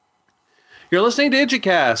You're listening to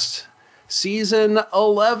IdjitCast, Season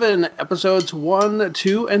 11, Episodes 1,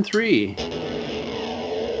 2, and 3.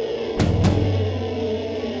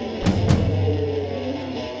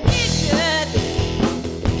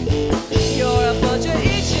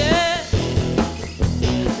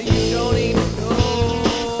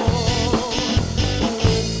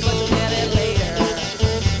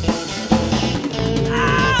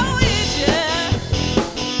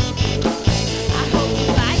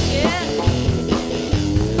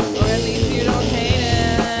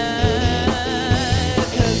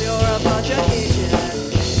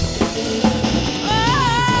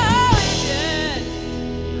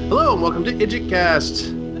 Hello and welcome to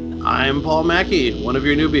IdjitCast. I'm Paul Mackey, one of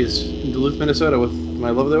your newbies in Duluth, Minnesota, with my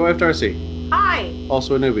lovely wife Darcy. Hi.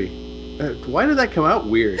 Also a newbie. Why did that come out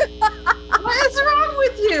weird? What is wrong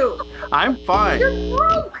with you? I'm fine. You're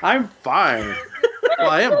broke. I'm fine. Well,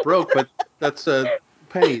 I am broke, but that's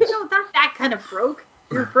pennies. No, not that kind of broke.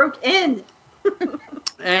 You're broke in.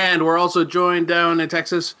 And we're also joined down in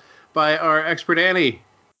Texas by our expert Annie.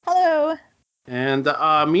 Hello. And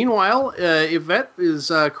meanwhile, Yvette is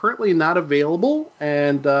currently not available,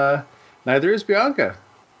 and neither is Bianca.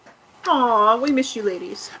 Aw, we miss you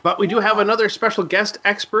ladies. But we do have another special guest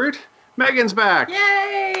expert. Megan's back.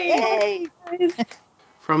 Yay! Yay!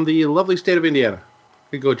 From the lovely state of Indiana.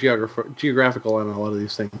 We go geographical on a lot of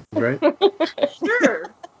these things, right? Sure.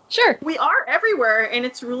 Sure. We are everywhere, and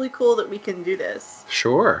it's really cool that we can do this.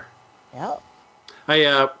 Sure. Yep.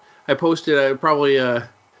 I posted probably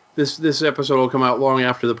this episode will come out long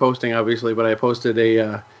after the posting, obviously, but I posted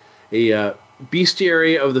a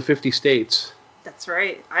bestiary of the 50 states. That's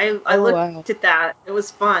right. I looked at that. It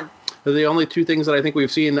was fun. The only two things that I think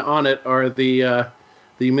we've seen on it are the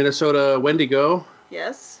Minnesota Wendigo.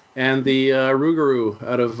 Yes. And the Rougarou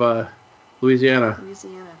out of Louisiana.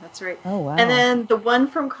 Louisiana, that's right. Oh, wow. And then the one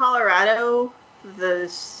from Colorado,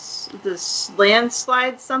 the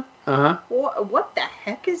landslide something. Uh-huh. What the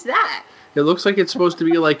heck is that? It looks like it's supposed to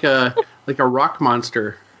be like a rock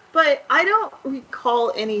monster. But I don't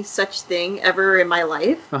recall any such thing ever in my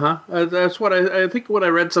life. Uh-huh. That's what I think when I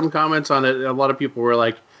read some comments on it, a lot of people were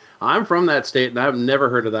like, I'm from that state and I've never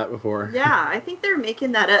heard of that before. Yeah, I think they're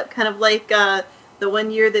making that up. Kind of like the one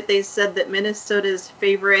year that they said that Minnesota's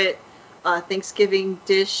favorite Thanksgiving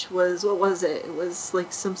dish was, what was it? It was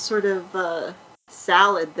like some sort of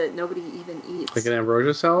salad that nobody even eats. Like an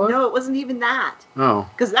ambrosia salad? No, it wasn't even that. Oh.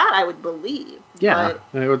 Because that I would believe. Yeah,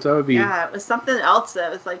 but, that would be... Yeah, it was something else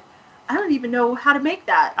that was like, I don't even know how to make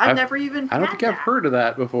that. I've never even had that. I don't think I've heard of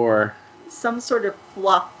that before. Some sort of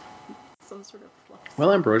fluff.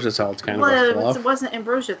 Well, ambrosia salad's kind of a fluff. It wasn't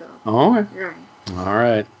ambrosia, though. Oh, okay. You're right. All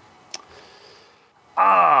right.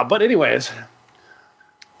 But anyways,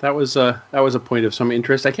 that was a point of some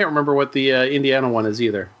interest. I can't remember what the Indiana one is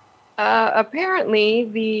either. Apparently,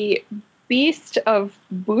 the Beast of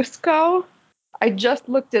Busco. I just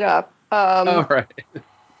looked it up. All right.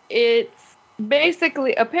 It's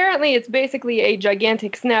basically a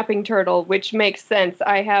gigantic snapping turtle, which makes sense.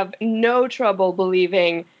 I have no trouble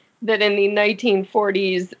believing that in the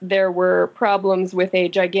 1940s there were problems with a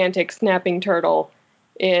gigantic snapping turtle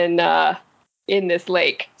in this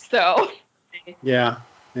lake. So yeah.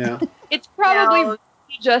 It's probably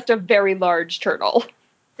just a very large turtle.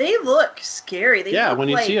 They look scary. They look when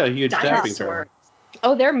you like see a huge snapping turtle. dinosaurs.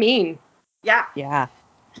 Oh, they're mean. Yeah.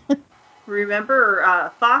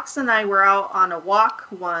 Remember, Fox and I were out on a walk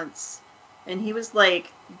once, and he was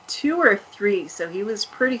like 2 or 3, so he was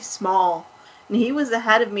pretty small. And he was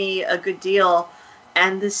ahead of me a good deal,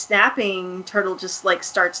 and the snapping turtle just like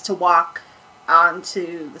starts to walk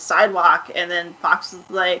onto the sidewalk, and then Fox is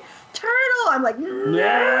like, "Turtle!" I'm like, "No!"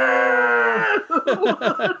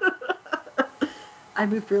 I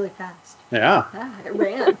moved really fast. Yeah. I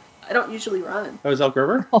ran. I don't usually run. That was Elk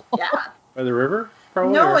River? Yeah. By the river?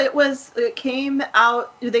 Probably, no, it came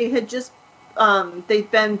out, they had just, they'd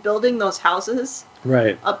been building those houses.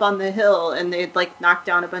 Right. Up on the hill, and they'd like knocked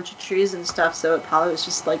down a bunch of trees and stuff, so it probably was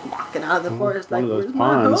just like walking out of the forest. One like, of those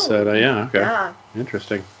ponds that, yeah, okay. Yeah.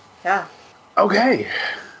 Interesting. Yeah. Okay.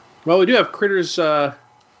 Well, we do have critters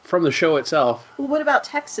from the show itself. Well, what about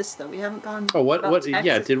Texas, though? We haven't gone. Oh, what? Texas.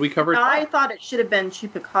 Yeah, did we cover it? I thought it should have been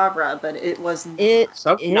Chupacabra, but it wasn't. It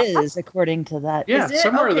is, according to that. Yeah,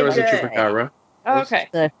 somewhere there was a good. Chupacabra. Okay.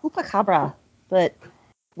 The Chupacabra, but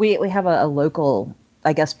we have a local,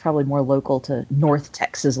 I guess probably more local to North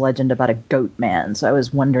Texas legend about a goat man, so I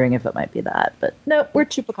was wondering if it might be that, but no, we're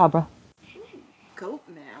Chupacabra. Goat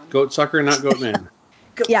man. Goat sucker, not goat man.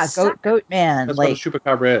 Goat man. That's like, what a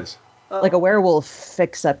Chupacabra is. Like a werewolf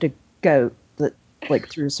fixed up to goat that like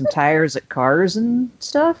threw some tires at cars and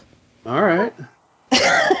stuff. All right.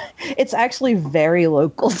 It's actually very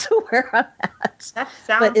local to where I'm at. That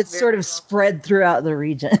sounds But it's very sort of local. spread throughout the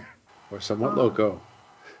region. Or somewhat Oh. loco.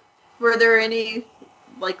 Were there any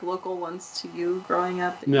like local ones to you growing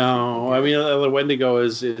up? that you No, can I think mean, of? the Wendigo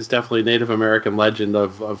is definitely Native American legend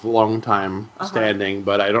of long time standing,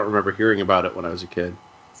 but I don't remember hearing about it when I was a kid.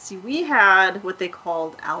 See, we had what they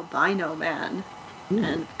called Albino Man, Ooh.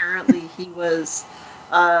 and apparently he was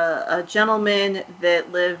a gentleman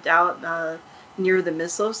that lived out near the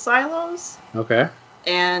miso silos. Okay.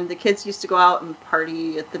 And the kids used to go out and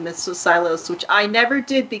party at the miso silos, which I never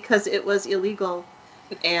did because it was illegal.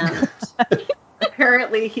 And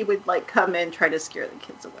apparently he would like come in and try to scare the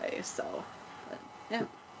kids away. So, but, yeah.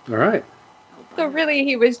 All right. So really,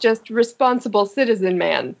 he was just responsible citizen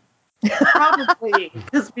man. Probably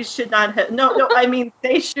because we should not have. No. I mean,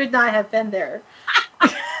 they should not have been there.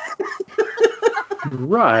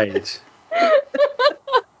 Right.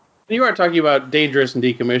 You are talking about dangerous and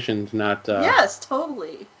decommissioned, not Yes,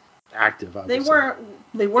 totally. active, obviously.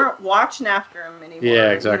 They weren't watching after him anymore.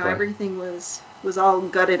 Yeah, exactly. Everything was all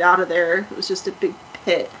gutted out of there. It was just a big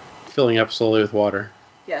pit. Filling up slowly with water.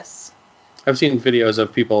 Yes. I've seen videos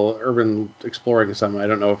of people urban exploring some. I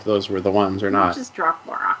don't know if those were the ones or not. Just drop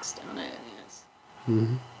rocks down it. Yes.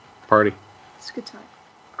 Mm-hmm. Party. It's a good time.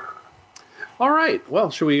 All right. Well,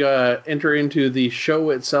 should we enter into the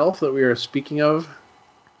show itself that we are speaking of?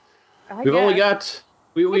 We've only got.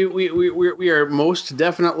 We are most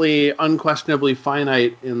definitely, unquestionably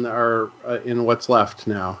finite in our in what's left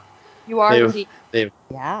now. You are indeed. They've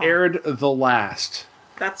aired the last.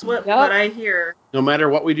 That's what I hear. No matter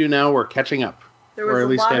what we do now, we're catching up. There was or at a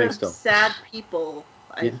least lot standing of still. sad people,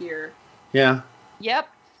 I hear. Yeah. Yep.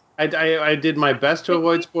 I did my best to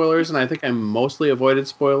avoid spoilers, and I think I mostly avoided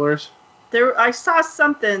spoilers. I saw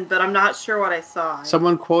something, but I'm not sure what I saw.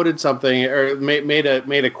 Someone quoted something or made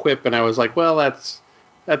a quip, and I was like, "Well, I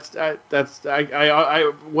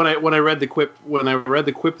when I read the quip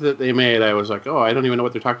that they made, I was like, oh, I don't even know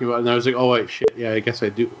what they're talking about, and I was like, oh wait, shit, yeah, I guess I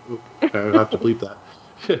do. I'll have to bleep that.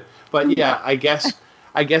 But yeah, I guess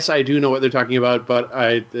I do know what they're talking about, but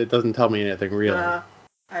it doesn't tell me anything really. I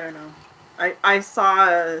don't know. I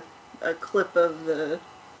saw a clip of the.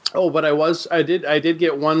 Oh, but I did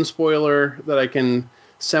get one spoiler that I can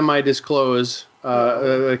semi-disclose.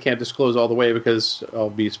 I can't disclose all the way because I'll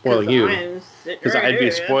be spoiling you. Because I'd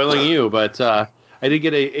be spoiling you, but I did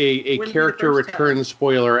get a character return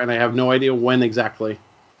spoiler, and I have no idea when exactly.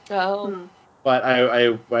 Oh. But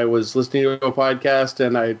I was listening to a podcast,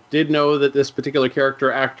 and I did know that this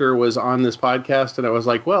particular actor was on this podcast, and I was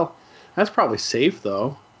like, well, that's probably safe,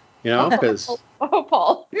 though. Because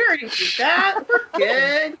Paul, we already did that. We're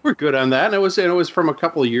good. We're good on that. And it was from a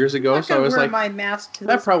couple of years ago, so I was like, my mask to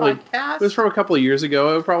that this probably podcast. it was from a couple of years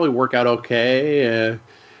ago. It would probably work out okay.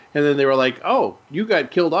 And then they were like, "Oh, you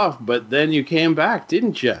got killed off, but then you came back,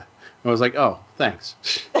 didn't you?" I was like, "Oh, thanks."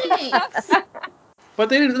 But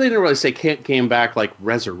they didn't really say came back like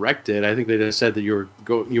resurrected. I think they just said that you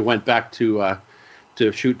went back to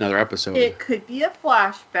shoot another episode. It could be a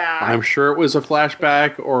flashback. I'm sure it was a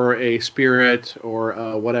flashback or a spirit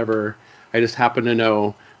or whatever. I just happen to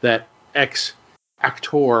know that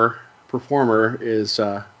ex-actor performer is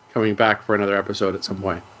coming back for another episode at some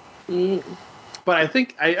point. Mm. But I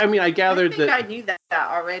think I gathered that I knew that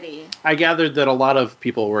already. I gathered that a lot of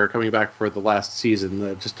people were coming back for the last season.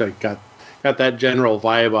 That just got that general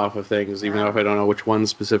vibe off of things, even though if I don't know which one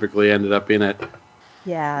specifically ended up in it.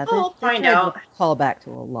 Yeah, we'll find out. Call back to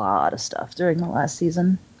a lot of stuff during the last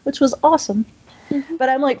season, which was awesome. Mm-hmm. But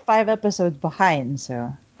I'm like 5 episodes behind,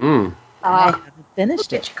 so I haven't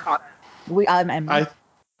finished it.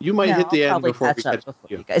 You might hit the end before we catch up before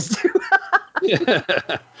you guys do.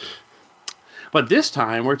 But this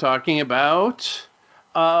time we're talking about.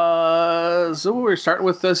 So we're starting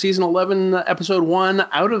with season 11, episode 1,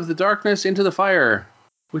 Out of the Darkness into the Fire,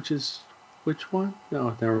 which one?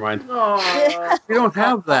 No, never mind. We don't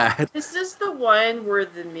have that. Is this the one where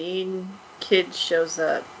the main kid shows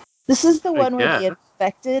up? This is the one where the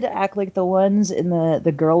infected act like the ones in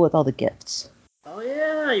the girl with all the gifts. Oh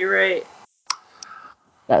yeah, you're right.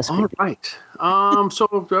 That's all right. So I'm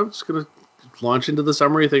just gonna launch into the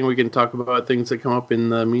summary thing. We can talk about things that come up in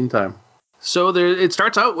the meantime. So it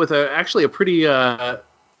starts out with actually a pretty. I'm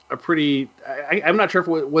not sure if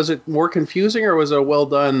was it more confusing or was it a well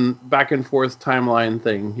done back and forth timeline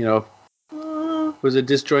thing. It was a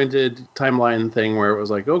disjointed timeline thing where it was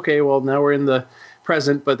like, okay, well now we're in the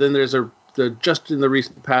present, but then there's just in the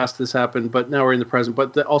recent past this happened, but now we're in the present,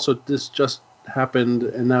 but also this just happened,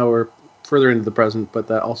 and now we're further into the present, but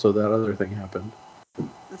that other thing happened.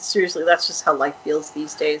 Seriously, that's just how life feels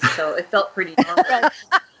these days. So it felt pretty normal.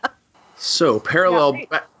 So parallel.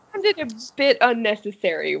 I'm found it a bit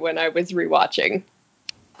unnecessary when I was rewatching.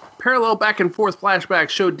 Parallel back and forth flashbacks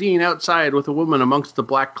show Dean outside with a woman amongst the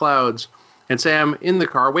black clouds, and Sam in the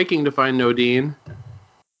car waking to find no Dean.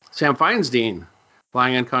 Sam finds Dean,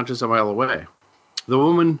 lying unconscious a mile away. The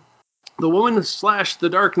woman slashed the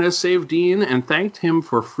darkness, saved Dean, and thanked him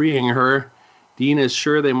for freeing her. Dean is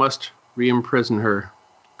sure they must re-imprison her,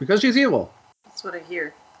 because she's evil. That's what I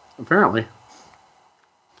hear. Apparently.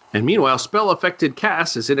 And meanwhile, spell-affected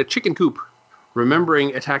Cass is in a chicken coop,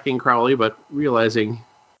 remembering attacking Crowley, but realizing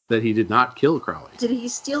that he did not kill Crowley. Did he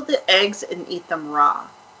steal the eggs and eat them raw?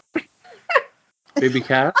 Baby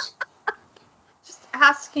Cass? Just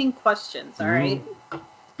asking questions, all right?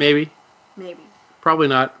 Maybe. Maybe. Probably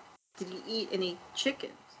not. Did he eat any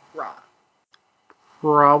chickens raw?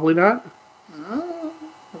 Probably not. Oh,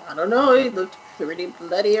 I don't know. He looked pretty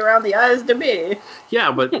bloody around the eyes to me.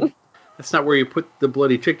 Yeah, but that's not where you put the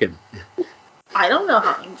bloody chicken. I don't know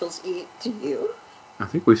how angels eat. Do you? I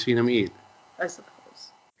think we've seen him eat. I suppose.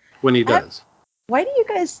 When he does. Why do you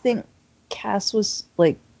guys think Cass was,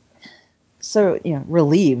 like, so,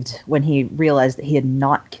 relieved when he realized that he had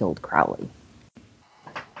not killed Crowley?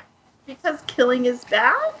 Because killing is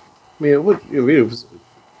bad? I mean, it was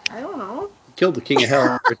I don't know. killed the King of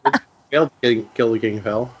Hell. Richard. Failed to kill the King of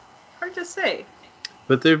Hell. Hard to say.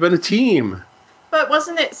 But they've been a team. But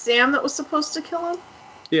wasn't it Sam that was supposed to kill him?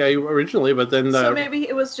 Yeah, originally, but then... So maybe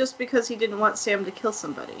it was just because he didn't want Sam to kill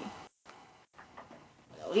somebody.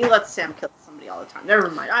 He lets Sam kill somebody all the time. Never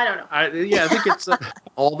mind. I don't know. I think it's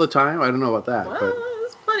all the time. I don't know about that. Well, But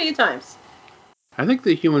there's plenty of times. I think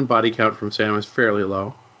the human body count from Sam is fairly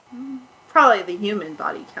low. Probably the human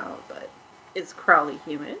body count, but is Crowley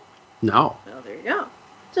human? No. Oh, there you go.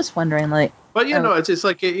 Just wondering, like... But, it's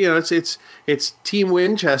like, it's Team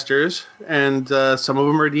Winchesters, and some of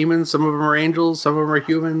them are demons, some of them are angels, some of them are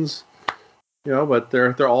humans. But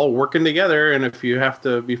they're all working together, and if you have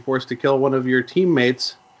to be forced to kill one of your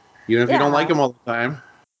teammates, even if you don't like them all the time.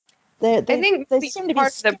 They seem to be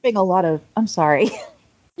skipping a lot of... I'm sorry.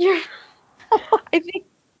 Yeah. I think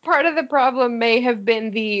part of the problem may have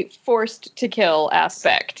been the forced to kill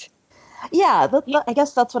aspect. Yeah, I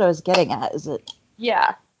guess that's what I was getting at, is it...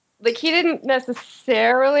 Yeah. Like, he didn't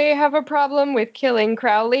necessarily have a problem with killing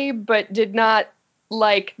Crowley, but did not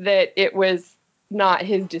like that it was not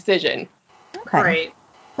his decision. Okay. Right.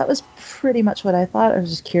 That was pretty much what I thought. I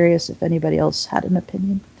was just curious if anybody else had an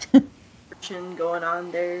opinion. Going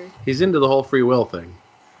on there. He's into the whole free will thing.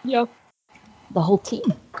 Yeah. The whole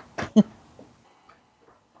team.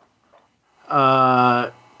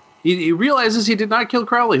 He realizes he did not kill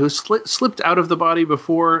Crowley, who slipped out of the body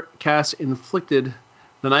before Cass inflicted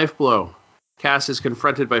the knife blow. Cass is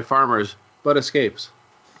confronted by farmers, but escapes.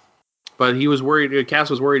 But he was worried.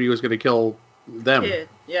 Cass was worried he was going to kill them. Kid.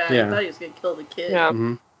 Yeah, I thought he was going to kill the kid. Yeah.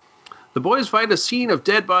 Mm-hmm. The boys find a scene of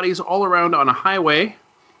dead bodies all around on a highway,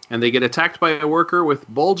 and they get attacked by a worker with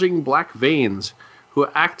bulging black veins who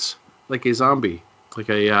acts like a zombie, like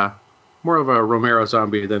a more of a Romero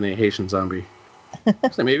zombie than a Haitian zombie.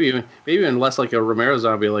 So maybe even less like a Romero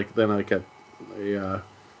zombie than like a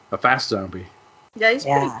fast zombie. Yeah, he's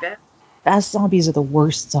pretty fast. Fast zombies are the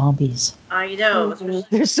worst zombies. I know.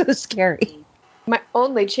 They're so scary. My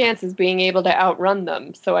only chance is being able to outrun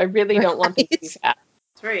them, so I really don't want them to be fast.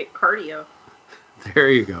 That's right, cardio.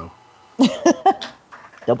 There you go.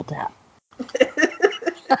 Double tap.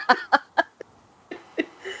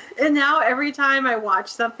 And now every time I watch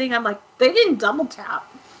something, I'm like, they didn't double tap.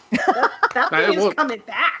 That thing is coming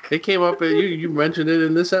back. It came up. You mentioned it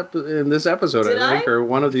in this episode, Did I think, or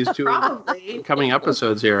one of these two Probably. coming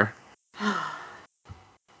episodes here.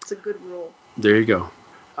 It's a good rule. There you go.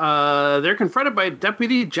 They're confronted by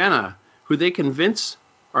Deputy Jenna, who they convince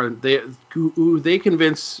her that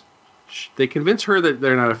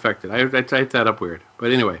they're not affected. I typed that up weird,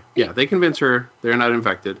 but anyway, yeah, they convince her they're not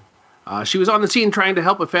infected. She was on the scene trying to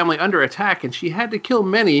help a family under attack, and she had to kill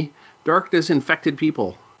many darkness-infected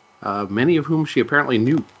people, many of whom she apparently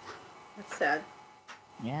knew. That's sad.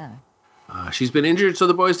 Yeah. She's been injured, so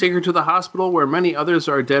the boys take her to the hospital, where many others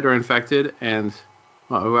are dead or infected, and...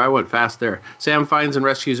 Well, I went fast there. Sam finds and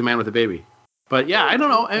rescues a man with a baby. But yeah, I don't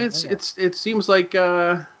know. And it seems like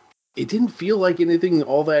it didn't feel like anything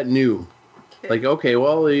all that new. Okay. Like, okay,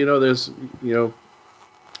 well, there's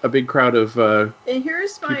a big crowd of and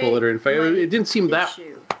here's people that are infected. It didn't seem that.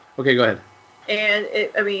 Okay, go ahead. And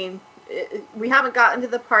we haven't gotten to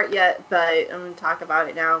the part yet, but I'm going to talk about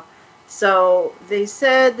it now. So they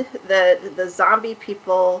said that the zombie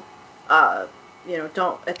people,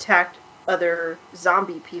 don't attack other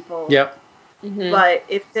zombie people. Yep. Mm-hmm. But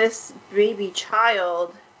if this baby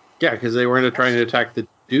child... Yeah, because they weren't trying to attack the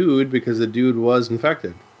dude because the dude was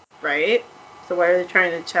infected. Right? So why are they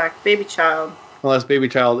trying to attack baby child? Unless baby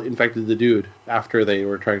child infected the dude after they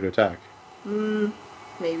were trying to attack.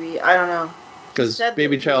 Maybe. I don't know. Because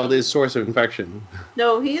baby child is source of infection.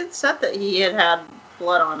 No, he had said that he had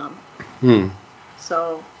blood on him.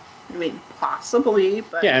 So, I mean, possibly,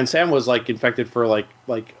 but Yeah, and Sam was like infected for like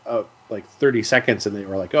 30 seconds, and they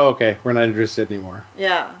were like, "Oh, okay, we're not interested anymore."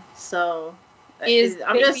 yeah. So, Is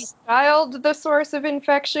baby child the source of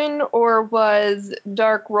infection, or was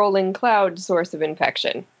dark rolling cloud source of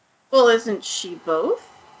infection? Well, isn't she both?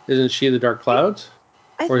 Isn't she the dark clouds,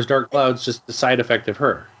 or is dark clouds just the side effect of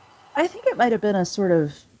her? I think it might have been a sort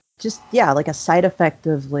of like a side effect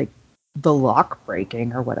of like the lock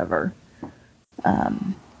breaking or whatever.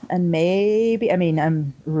 And maybe, I mean,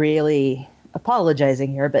 I'm really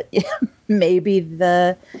apologizing here, but maybe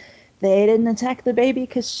they didn't attack the baby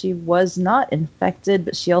because she was not infected,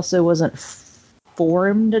 but she also wasn't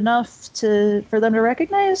formed enough for them to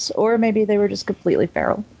recognize, or maybe they were just completely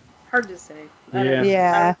feral. Hard to say.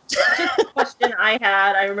 Yeah. Just a question I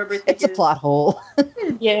had. I remember thinking It's a plot hole.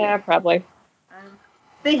 Yeah, probably.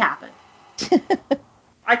 They happen.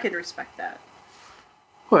 I could respect that.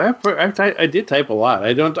 Well, I did type a lot.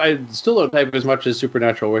 I still don't type as much as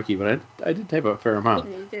Supernatural Wiki, but I did type a fair amount.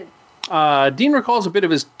 Yeah, you did. Dean recalls a bit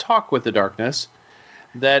of his talk with the darkness,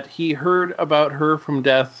 that he heard about her from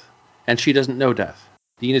death, and she doesn't know death.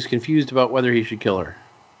 Dean is confused about whether he should kill her.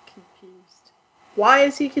 Confused. Why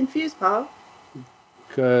is he confused, Paul?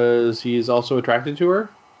 Because he's also attracted to her?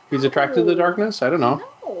 He's attracted to the darkness? I don't know.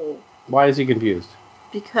 No. Why is he confused?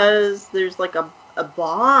 Because there's like a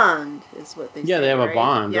bond, is what they say. Yeah, they have right? a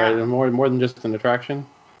bond, Yeah. right? More than just an attraction.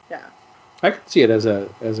 Yeah. I could see it as an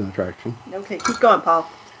attraction. Okay, keep going, Paul.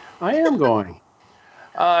 I am going.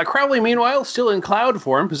 Crowley, meanwhile, still in cloud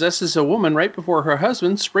form, possesses a woman right before her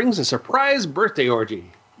husband springs a surprise birthday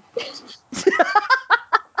orgy.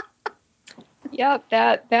 Yep,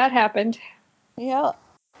 that happened. Yeah.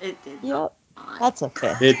 It did. Yep. That's a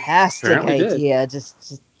fantastic apparently idea.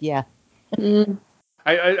 Just yeah.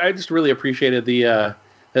 I just really appreciated the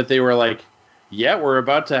that they were like, yeah, we're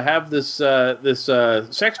about to have this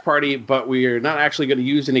sex party, but we are not actually going to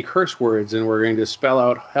use any curse words, and we're going to spell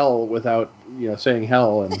out hell without saying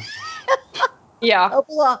hell. And Yeah. A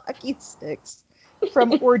couple of hockey sticks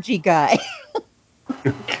from Orgy Guy.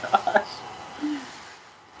 Gosh.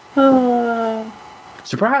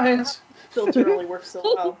 surprise! Filter only works so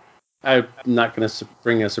well. I'm not going to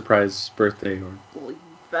bring a surprise birthday. Well, you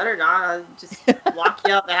better not. I'll just lock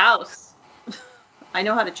you out the house. I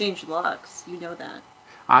know how to change locks. You know that.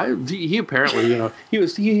 He apparently,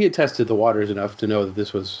 he had tested the waters enough to know that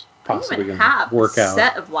this was possibly going to work out.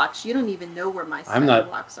 Set of locks. You don't even know where my set of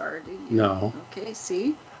locks are, do you? No. Okay,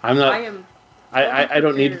 see? I'm not. I am. I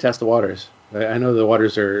don't need to test the waters. I know the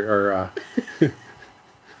waters are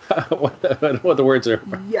what the words are.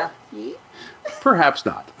 Yucky. Perhaps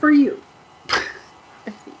not. For you.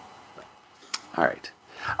 All right.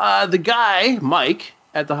 The guy, Mike,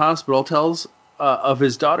 at the hospital tells of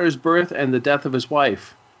his daughter's birth and the death of his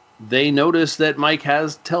wife. They notice that Mike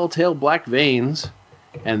has telltale black veins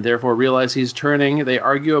and therefore realize he's turning. They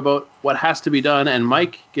argue about what has to be done, and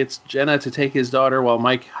Mike gets Jenna to take his daughter while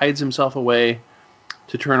Mike hides himself away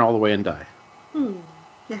to turn all the way and die.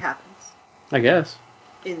 It happens. I guess.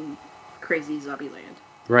 In crazy zombie land.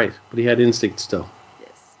 Right, but he had instinct still.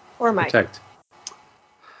 Yes. Or Mike. Protect.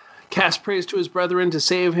 Cass prays to his brethren to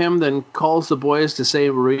save him, then calls the boys to say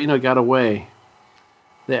Marina got away.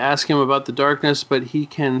 They ask him about the darkness, but he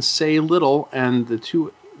can say little, and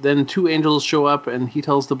two angels show up, and he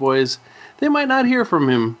tells the boys they might not hear from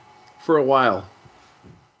him for a while.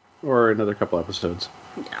 Or another couple episodes.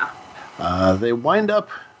 Yeah. They wind up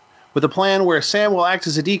with a plan where Sam will act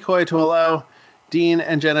as a decoy to allow Dean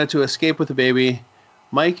and Jenna to escape with the baby.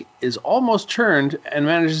 Mike is almost turned and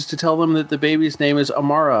manages to tell them that the baby's name is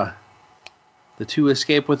Amara. The two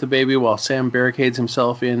escape with the baby while Sam barricades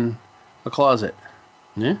himself in a closet.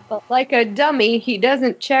 Yeah? But like a dummy, he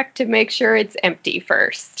doesn't check to make sure it's empty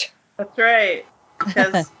first. That's right.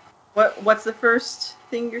 Because what's the first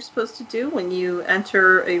thing you're supposed to do when you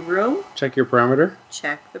enter a room? Check your perimeter.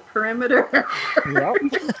 Check the perimeter. Yep.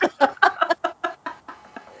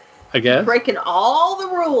 I guess. Breaking all the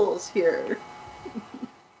rules here.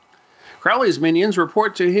 Crowley's minions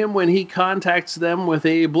report to him when he contacts them with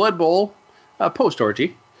a blood bowl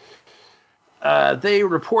post-orgy. They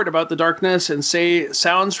report about the darkness and say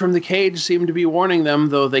sounds from the cage seem to be warning them,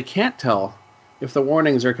 though they can't tell if the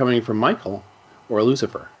warnings are coming from Michael or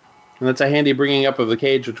Lucifer. And that's a handy bringing up of the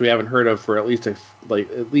cage, which we haven't heard of for at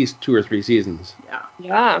least 2 or 3 seasons. Yeah.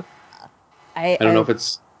 Yeah. I don't know if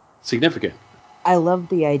it's significant. I love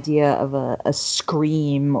the idea of a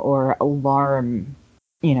scream or alarm,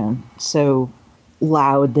 so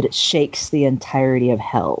loud that it shakes the entirety of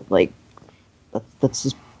hell. Like, that's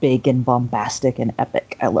just big and bombastic and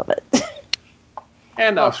epic. I love it.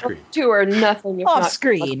 And off screen. Two are nothing if Off not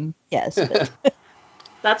screen, yes. But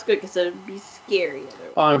That's good because it would be scary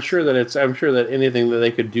otherwise. Well, I'm sure that anything that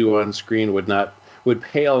they could do on screen would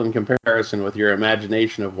pale in comparison with your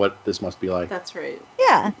imagination of what this must be like. That's right.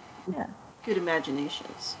 yeah. Good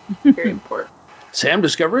imaginations. Very important. Sam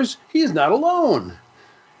discovers he's not alone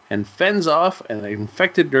and fends off an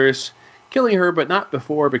infected nurse, killing her, but not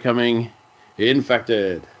before becoming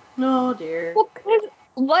infected. No, dear. Well, 'cause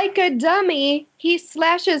like a dummy, he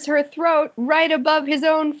slashes her throat right above his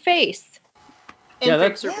own face. And Yeah,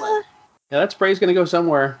 drinks her blood. Yeah, that spray's going to go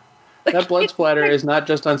somewhere. That blood splatter is not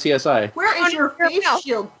just on CSI. Where is your Your face mouth.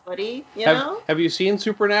 shield, buddy? You know? Have you seen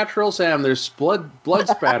Supernatural, Sam? There's blood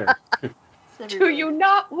spatter. It's Do everywhere. you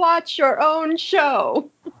not watch your own show?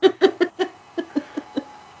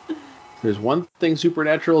 There's one thing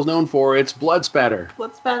Supernatural is known for, it's blood spatter.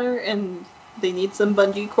 Blood spatter, and they need some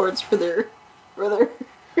bungee cords for their.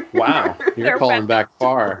 Wow, you're They're calling back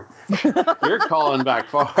far. You're calling back Am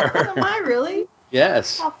far. I really?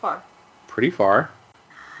 Yes, How far? pretty far.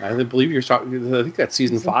 I believe you're talking. I think that's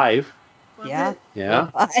season 5. Was Yeah. it? Yeah.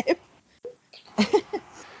 5.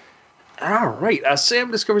 All right.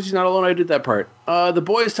 Sam discovers he's not alone. I did that part. The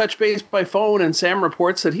boys touch base by phone, and Sam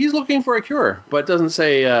reports that he's looking for a cure, but doesn't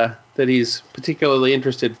say that he's particularly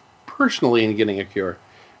interested personally in getting a cure.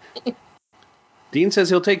 Dean says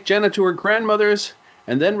he'll take Jenna to her grandmother's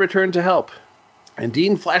and then return to help. And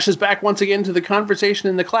Dean flashes back once again to the conversation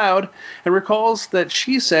in the cloud and recalls that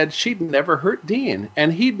she said she'd never hurt Dean,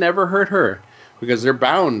 and he'd never hurt her, because they're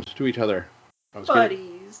bound to each other.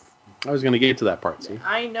 Buddies. I was going to get to that part, see?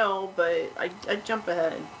 I know, but I jump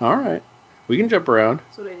ahead. All right. We can jump around.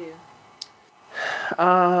 That's what I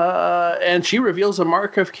do. And she reveals a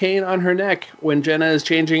mark of Cain on her neck. When Jenna is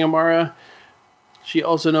changing Amara, she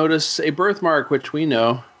also notices a birthmark, which we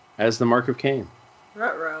know as the mark of Cain.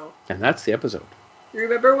 Ruh-roh. And that's the episode. You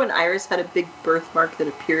remember when Iris had a big birthmark that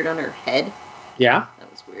appeared on her head? Yeah? That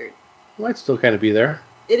was weird. Might still kind of be there.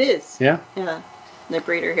 It is. Yeah? Yeah. And I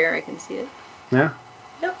braid her hair, I can see it. Yeah.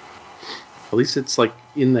 Yep. At least it's like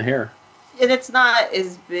in the hair. And it's not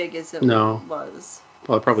as big as it was.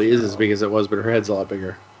 Well, it probably is as big as it was, but her head's a lot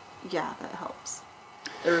bigger. Yeah, that helps.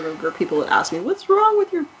 I remember people would ask me, "What's wrong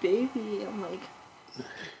with your baby?" I'm like,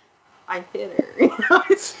 I hit her.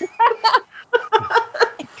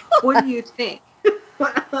 What do you think?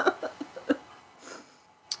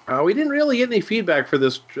 We didn't really get any feedback for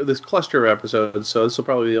this cluster of episodes, so this will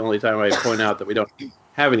probably be the only time I point out that we don't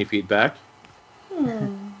have any feedback.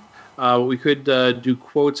 We could do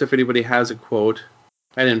quotes if anybody has a quote.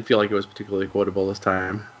 I didn't feel like it was particularly quotable this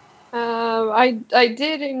time. I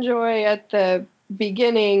did enjoy at the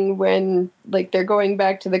beginning when they're going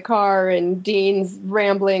back to the car and Dean's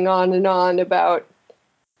rambling on and on about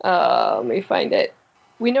let me find it.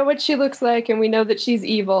 We know what she looks like and we know that she's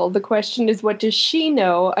evil. The question is, what does she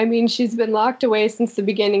know? I mean, she's been locked away since the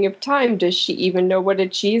beginning of time. Does she even know what a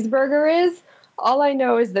cheeseburger is? All I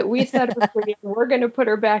know is that we set her free and we're going to put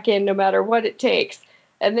her back in no matter what it takes.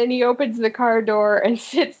 And then he opens the car door and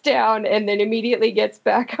sits down and then immediately gets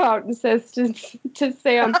back out and says to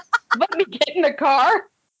Sam, "Let me get in the car."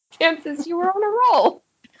 Sam says, "You were on a roll."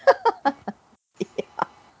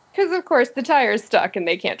 Because, of course, the tire's stuck and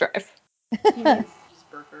they can't drive. He needs a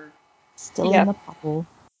cheeseburger. Still in the bubble.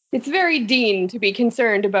 It's very Dean to be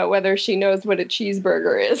concerned about whether she knows what a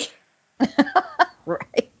cheeseburger is.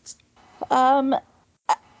 Right.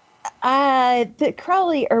 The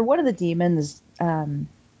Crowley, or one of the demons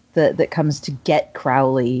that comes to get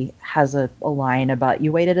Crowley, has a line about,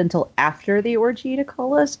 "You waited until after the orgy to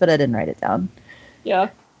call us," but I didn't write it down. Yeah.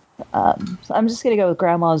 So I'm just going to go with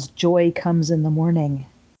Grandma's "Joy comes in the morning,"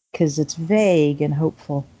 because it's vague and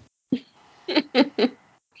hopeful.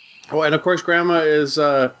 Oh, and of course, Grandma is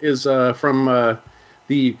from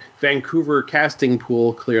the Vancouver casting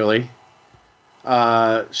pool. Clearly,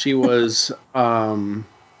 she was on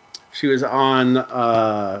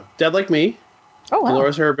Dead Like Me. Oh, wow.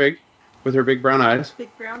 Dolores Herbig with her big brown eyes. Big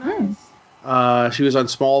brown eyes. She was on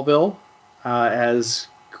Smallville as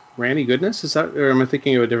Granny Goodness. Is that, or am I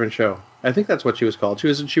thinking of a different show? I think that's what she was called.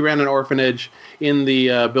 She ran an orphanage in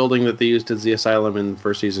the building that they used as the asylum in the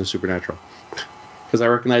first season of Supernatural. Because I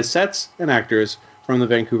recognize sets and actors from the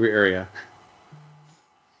Vancouver area,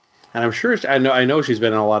 and I'm sure I know she's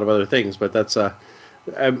been in a lot of other things, but that's I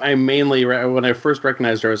mainly, when I first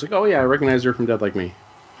recognized her, I was like, oh yeah, I recognize her from Dead Like Me.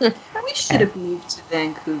 We should have moved to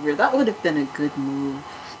Vancouver. That would have been a good move.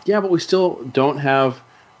 Yeah, but we still don't have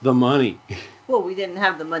the money. Well, we didn't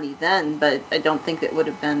have the money then, but I don't think it would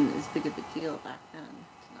have been as big of a deal back then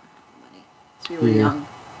to not have the money. So we were young.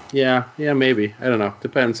 Yeah, maybe. I don't know.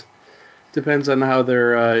 Depends on how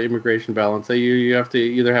their immigration balance. You have to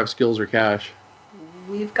either have skills or cash.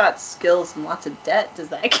 We've got skills and lots of debt. Does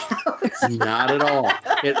that count? Not at all.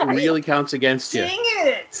 It really counts against you. Dang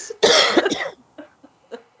it!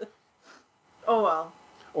 Oh well.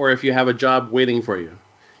 Or if you have a job waiting for you.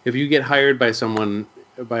 If you get hired by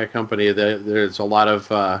a company, there's a lot of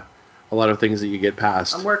things that you get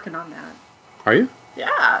past. I'm working on that. Are you?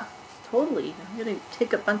 Yeah, totally. I'm gonna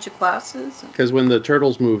take a bunch of classes. Because when the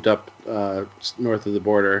Turtles moved up north of the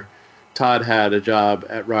border, Todd had a job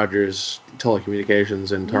at Rogers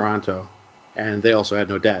Telecommunications in Toronto, and they also had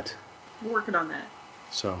no debt. I'm working on that.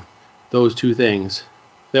 So, those two things.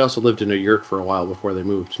 They also lived in a yurt for a while before they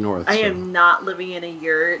moved north. I am not living in a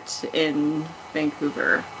yurt in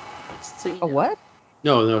Vancouver. So, you know. what?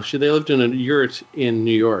 No. They lived in a yurt in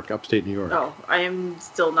New York, upstate New York. Oh, I am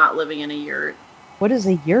still not living in a yurt. What is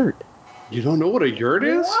a yurt? You don't know what a yurt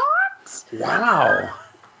is? What? Wow.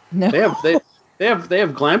 No. They have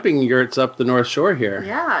glamping yurts up the North Shore here.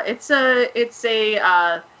 Yeah, it's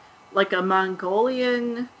a like a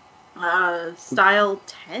Mongolian style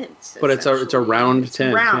tent. But it's a round It's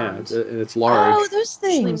tent, round. yeah, and it's large. Oh, those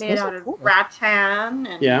Usually things. made Those out are of cool. rattan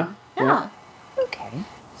and Yeah. Okay.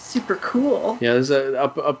 super cool. Yeah, there's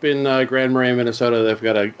up in Grand Marais, Minnesota. They've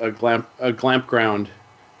got a glamp ground,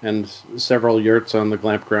 and several yurts on the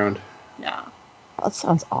glamp ground. Yeah. That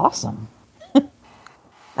sounds awesome.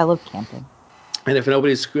 I love camping. And if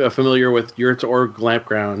nobody's familiar with yurts or glamp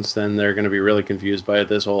grounds, then they're going to be really confused by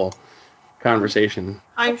this whole conversation.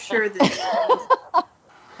 I'm sure that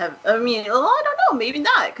have. I mean, well, I don't know. Maybe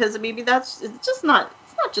not, because maybe it's just not.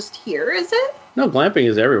 It's not just here, is it? No, glamping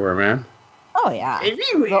is everywhere, man. Oh yeah.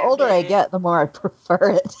 Everywhere. The older I man. get, the more I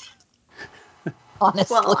prefer it.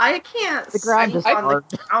 Honestly. Well, I can't The ground sleep is on hard.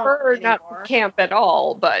 the ground Prefer not anymore. to camp at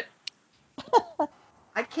all, but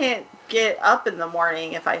I can't get up in the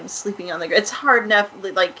morning if I'm sleeping on the ground. It's hard enough,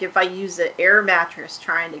 like if I use an air mattress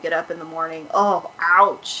trying to get up in the morning. Oh,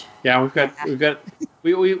 ouch! Yeah,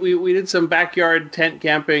 we did some backyard tent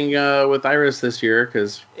camping with Iris this year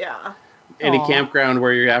because Yeah, any Aw. campground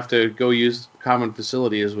where you have to go use common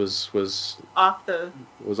facilities was off the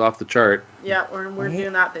off the chart. yeah. We're Right.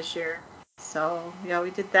 doing that this year. So yeah, we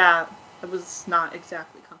did that. It was not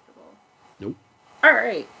exactly comfortable. Nope. All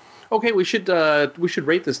right. Okay, we should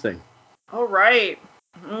rate this thing. All right.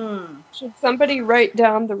 should somebody write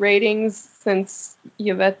down the ratings since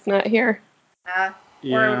Yvette's not here?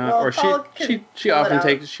 Yeah, or she Paul can pull often it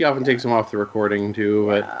out. takes them off the recording too,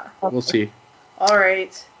 Yeah. but we'll see. All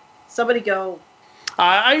right. Somebody go.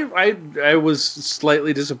 I was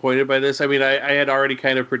slightly disappointed by this. I mean, I had already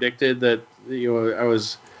kind of predicted that.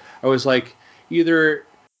 I was like either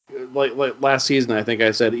like last season. I think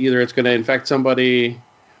I said either it's going to infect somebody,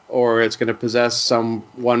 or it's going to possess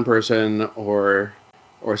one person, or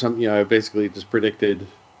something. I basically just predicted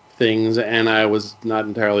things, and I was not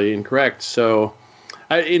entirely incorrect. So,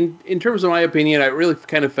 in terms of my opinion, I really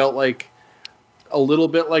kind of felt like a little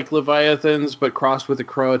bit like Leviathans, but crossed with the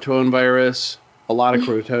Croatoan virus. A lot of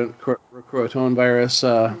Croatoan virus.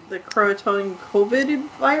 The Croatoan COVID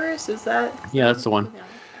virus, is that? Yeah, that's the one.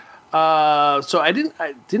 Yeah. So I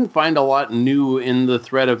didn't find a lot new in the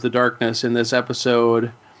thread of the darkness in this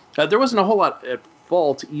episode. There wasn't a whole lot at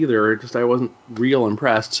fault either. Just I wasn't real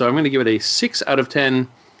impressed. So I'm going to give it a 6 out of 10.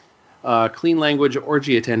 Clean language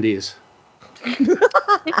orgy attendees.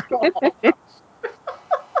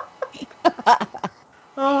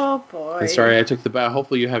 Oh boy. And sorry, I took the best.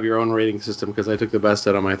 Hopefully, you have your own rating system because I took the best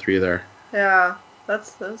out of my 3 there. Yeah,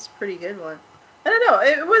 that's a pretty good one. I don't know.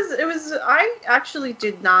 It was. I actually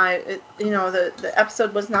did not. The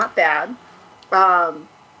episode was not bad.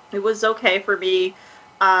 It was okay for me.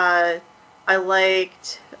 I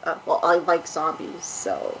liked. I like zombies,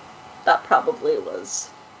 so that probably was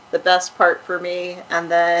the best part for me.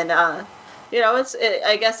 And then, I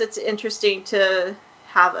guess it's interesting to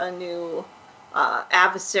have a new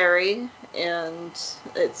adversary, and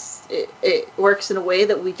it works in a way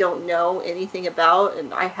that we don't know anything about,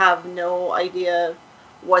 and I have no idea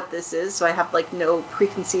what this is, so I have like no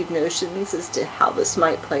preconceived notions as to how this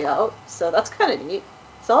might play out. So that's kind of neat.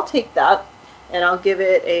 So I'll take that, and I'll give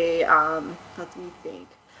it a let me think,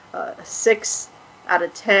 a 6 out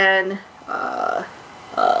of 10.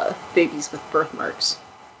 Babies with birthmarks.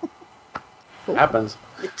 Happens.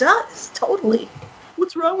 It does totally.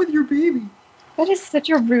 What's wrong with your baby? That is such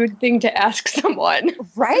a rude thing to ask someone.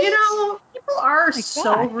 Right? People are my so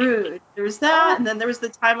gosh. rude. There's that, and then there was the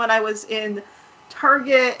time when I was in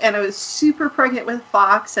Target, and I was super pregnant with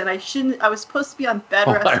Fox, and I was supposed to be on bed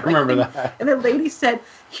rest. I remember that. And the lady said,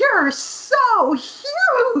 "You're so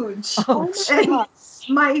huge!" Oh, and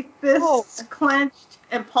my fists clenched,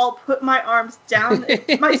 and Paul put my arms down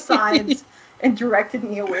my sides and directed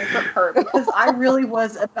me away from her because I really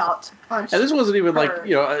was about to punch. And this wasn't even her. like,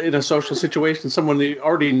 in a social situation, someone who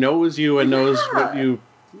already knows you and knows what you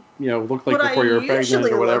look like what before you were I pregnant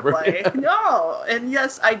usually or whatever. look like. No, and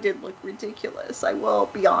yes, I did look ridiculous. I will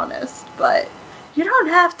be honest, but you don't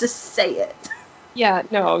have to say it. Yeah,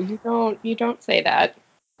 no, you don't say that.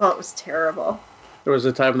 Well, it was terrible. There was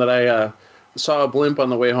a time that I saw a blimp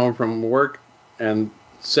on the way home from work and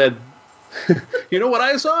said, "You know what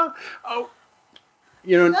I saw? Oh,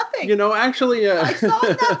 Nothing. Actually, I saw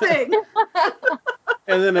nothing."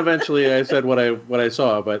 And then eventually I said what I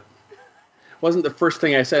saw, but it wasn't the first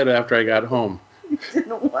thing I said after I got home. You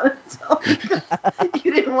didn't want to tell me because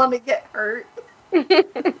you didn't want to get hurt.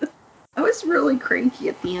 I was really cranky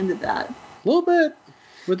at the end of that. A little bit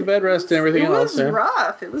with the bed rest and everything else. It was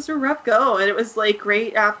rough. It was a rough go, and it was like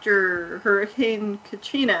right after Hurricane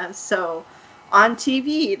Katrina. So on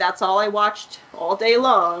TV, that's all I watched all day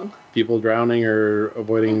long. People drowning or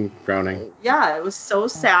avoiding drowning. Yeah, it was so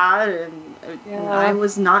sad, and I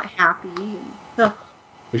was not happy.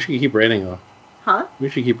 We should keep rating, though. Huh? We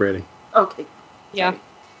should keep rating. Okay. Yeah.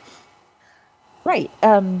 Right.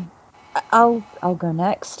 I'll go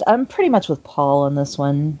next. I'm pretty much with Paul on this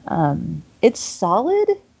one. It's solid,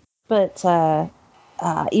 but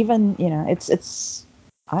even it's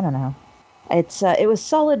I don't know. It was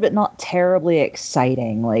solid, but not terribly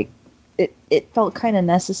exciting. Like it felt kind of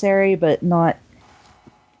necessary, but not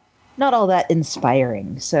all that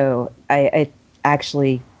inspiring. So I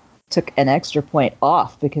actually took an extra point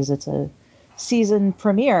off because it's a season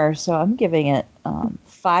premiere. So I'm giving it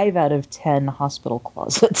 5 out of 10 hospital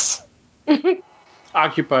closets.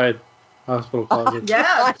 Occupied hospital closets.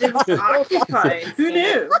 Yeah, it was occupied. Who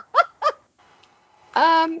knew?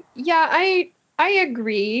 Yeah, I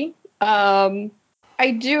agree. I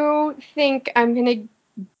do think I'm gonna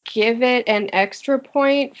give it an extra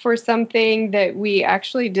point for something that we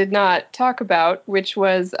actually did not talk about, which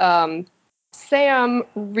was Sam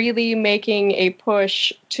really making a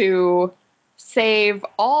push to save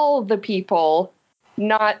all the people,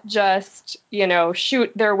 not just,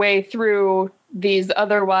 shoot their way through these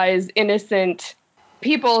otherwise innocent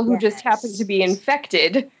people who just happen to be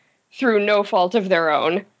infected through no fault of their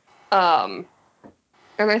own. And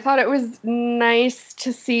I thought it was nice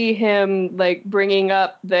to see him bringing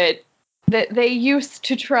up that they used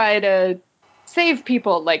to try to save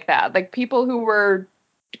people like that, like people who were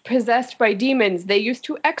possessed by demons. They used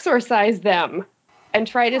to exorcise them and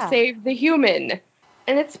try to save the human.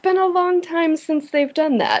 And it's been a long time since they've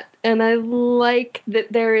done that. And I like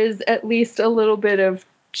that there is at least a little bit of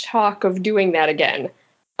talk of doing that again.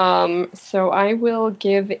 So I will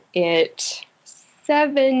give it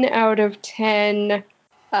 7 out of 10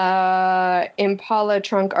 Impala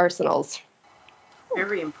trunk arsenals.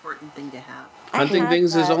 Very important thing to have. Hunting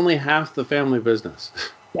things is only half the family business.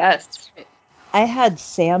 Yes. I had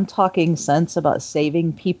Sam talking sense about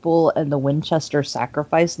saving people and the Winchester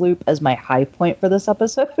sacrifice loop as my high point for this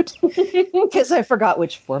episode because I forgot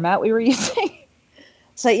which format we were using.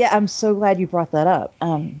 So yeah, I'm so glad you brought that up.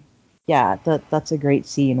 Yeah, that's a great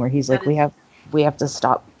scene where he's like, we have to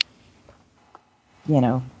stop,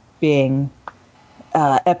 being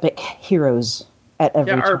epic heroes at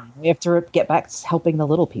every turn. We have to get back to helping the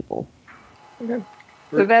little people. Okay.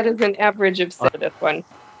 So that is an average of 6, this one.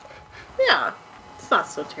 Yeah, it's not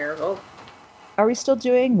so terrible. Are we still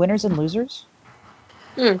doing winners and losers?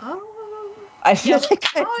 Oh, I feel like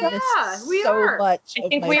I've missed we so are. much I of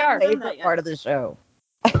think my we are. favorite part of the show.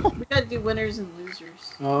 We gotta do winners and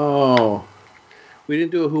losers. Oh. We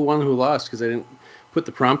didn't do a who won, who lost because I didn't put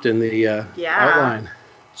the prompt in the outline.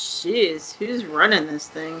 Jeez, who's running this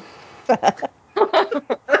thing?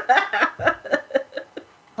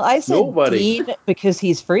 I said Nobody. Dean because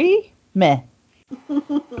he's free? Meh.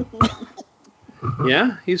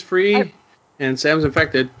 Yeah, he's free and Sam's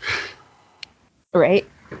infected. Right?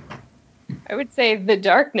 I would say the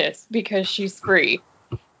darkness because she's free.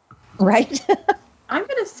 Right? I'm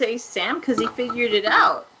gonna say Sam because he figured it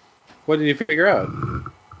out. What did you figure out?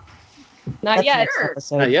 Not That's yet. next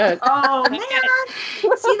episode. Not yet. Oh man!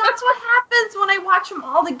 See, that's what happens when I watch them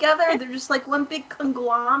all together. They're just like one big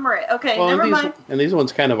conglomerate. Okay, Well, never mind. And these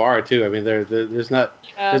ones kind of are too. I mean, there's not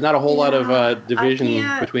a whole lot of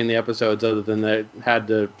division between the episodes, other than they had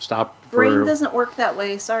to stop. Brain doesn't work that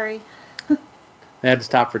way. Sorry. They had to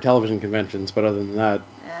stop for television conventions, but other than that.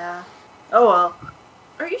 Yeah. Oh well.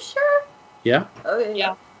 Are you sure? Yeah. Okay.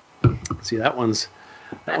 Yeah. See, that one's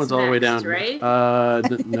That's all the way next, down.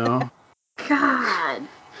 right? No. God.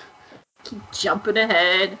 Keep jumping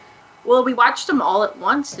ahead. Well, we watched them all at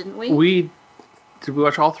once, didn't we? Did we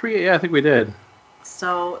watch all three? Yeah, I think we did.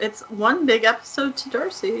 So it's one big episode to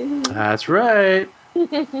Darcy. That's right.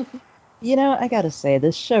 You know, I gotta say,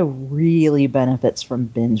 this show really benefits from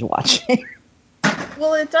binge watching.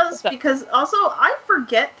 Well, it does because also I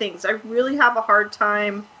forget things. I really have a hard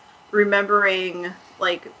time remembering.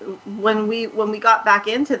 Like when we got back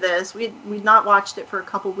into this, we'd not watched it for a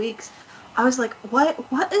couple weeks. I was like, what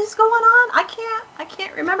is going on? I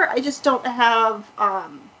can't remember. I just don't have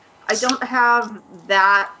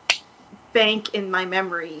that bank in my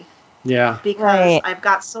memory. Yeah. Because Right. I've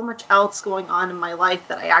got so much else going on in my life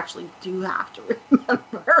that I actually do have to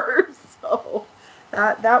remember. So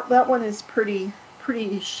that one is pretty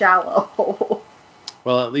shallow.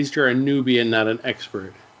 Well, at least you're a newbie and not an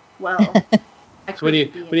expert. Well, I So when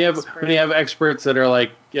you have experts that are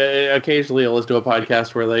like, occasionally let's do a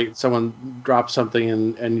podcast where like someone drops something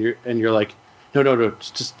and you're like, no,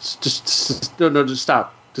 just no, just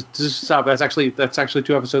stop, just stop. That's actually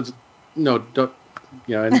 2 episodes. No, don't.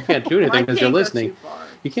 And you can't do anything because you're listening.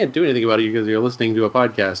 You can't do anything about it because you're listening to a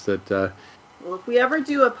podcast that. Well, if we ever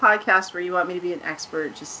do a podcast where you want me to be an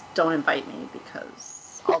expert, just don't invite me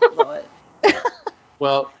because I'll blow it.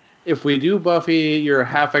 Well, if we do Buffy, you're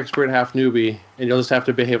half expert, half newbie, and you'll just have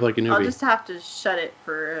to behave like a newbie. I'll just have to shut it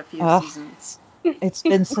for a few seasons. It's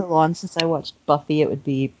been so long since I watched Buffy, it would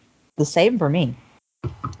be the same for me.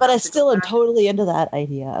 But I still am totally into that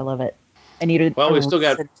idea. I love it. I need to. Well, we still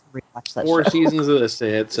got rewatch that 4 show. seasons of this to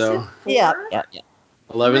hit, so. Is it 4? Yeah.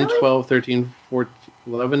 11, Really? 12, 13, 14,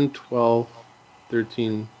 11, 12,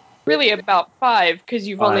 13. Really about 5 because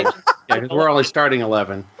you've only. Yeah, because we're only starting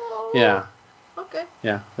 11. Oh, Yeah. Okay.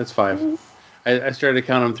 Yeah, that's 5. I started to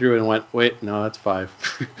count them through and went, wait, no, that's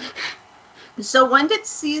 5. So when did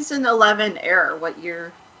season 11 air? What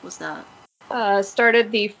year was that?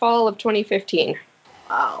 Started the fall of 2015.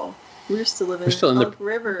 Wow. We're still in the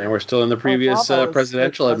River. And we're still in the previous Obama's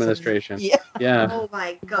presidential president. administration. Yeah. Oh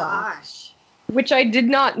my gosh. Which I did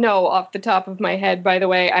not know off the top of my head, by the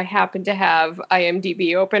way. I happen to have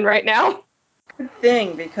IMDb open right now. Good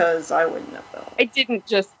thing, because I wouldn't have known. I didn't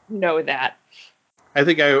just know that. I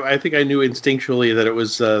think I knew instinctually that it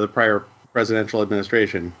was the prior presidential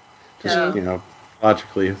administration. Just,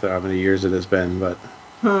 logically, with how many years it has been, but...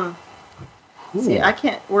 See, I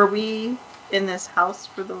can't... Were we in this house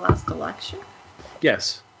for the last election?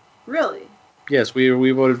 Yes. Really? Yes, we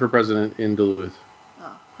voted for president in Duluth.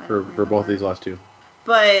 Oh, for both these last 2.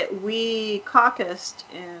 But we caucused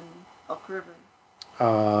in Elk River.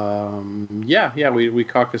 Yeah, we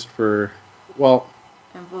caucused for, well...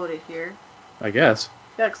 And voted here. I guess.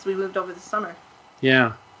 Yeah, because we moved over the summer.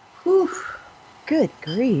 Yeah. Whew. Good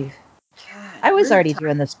grief. God, I was really already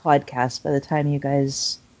doing this podcast by the time you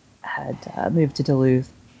guys had moved to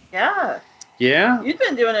Duluth. Yeah. Yeah? You'd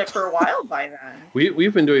been doing it for a while by then.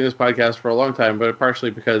 We've been doing this podcast for a long time, but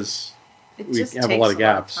partially because we have a lot of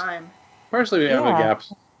gaps. Time. Partially we have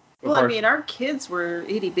gaps. Well, I mean, our kids were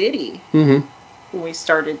itty-bitty when we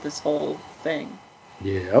started this whole thing.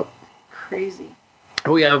 Yep. Crazy.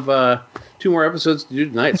 We have 2 more episodes to do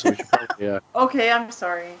tonight, so we should probably... Okay, I'm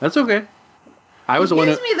sorry. That's okay. I was he the one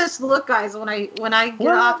gives me this look, guys, when I get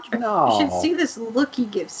off track. No. You should see this look he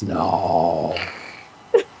gives me. No.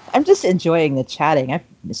 I'm just enjoying the chatting. I've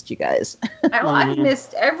missed you guys. I've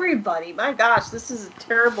missed everybody. My gosh, this is a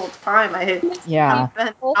terrible time. I had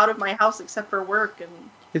been out of my house except for work. And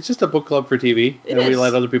it's just a book club for TV, we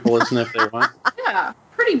let other people listen if they want. Yeah,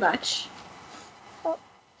 pretty much.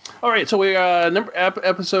 All right, so we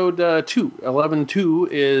episode 11-2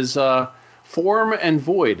 is Form and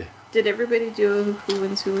Void. Did everybody do Who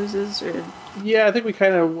Wins, Who Loses? Or? Yeah, I think we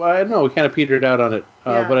kind of, I don't know, we kind of petered out on it.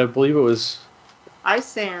 But I believe it was... I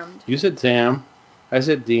Sammed. You said Sam. I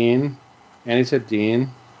said Dean. Annie said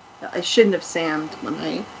Dean. I shouldn't have Sammed when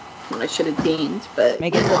I should have Deaned, but...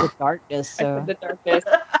 Megan said the darkness, so... I said the darkness.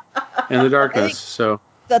 And the darkness, so...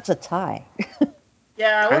 That's a tie.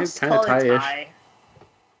 Yeah, let's call it a tie.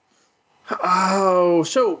 Oh,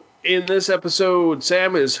 so in this episode,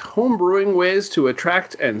 Sam is homebrewing ways to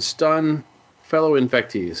attract and stun fellow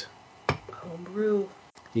infectees. Homebrew.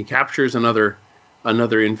 He captures another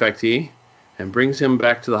infectee and brings him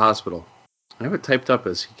back to the hospital. I have it typed up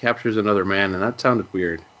as he captures another man, and that sounded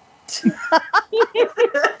weird.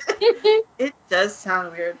 It does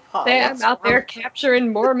sound weird, Paul. Sam out there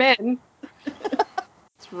capturing more men.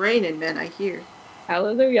 It's raining men, I hear.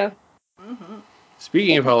 Hallelujah. Mm-hmm.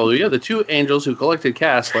 Speaking of hallelujah, the 2 angels who collected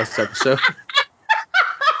Cass last episode.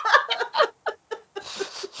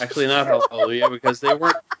 Actually, not hallelujah, because they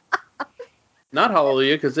weren't Not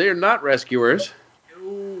Hallelujah, because they are not rescuers.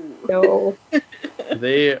 No.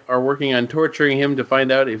 They are working on torturing him to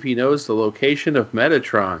find out if he knows the location of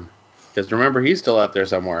Metatron. Because remember, he's still out there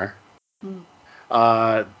somewhere.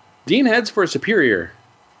 Dean heads for Superior,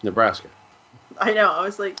 Nebraska. I know. I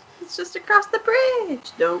was like, it's just across the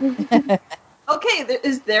bridge. Nope. Okay,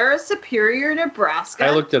 is there a Superior, Nebraska?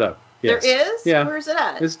 I looked it up. Yes. There is? Yeah. Where's it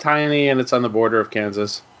at? It's tiny and it's on the border of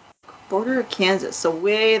Kansas. Border of Kansas, so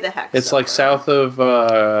way the heck It's somewhere. like south of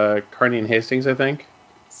Kearney and Hastings, I think.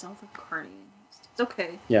 South of Kearney. It's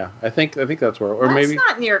okay. Yeah, I think that's where, or That's maybe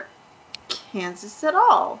not near Kansas at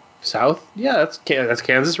all. south. Yeah, that's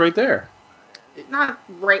Kansas right there. Not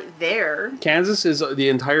right there. Kansas is the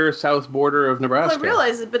entire south border of Nebraska. Well, I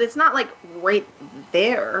realize it, but it's not like right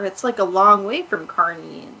there. It's like a long way from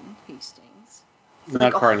Kearney and Hastings. It's Not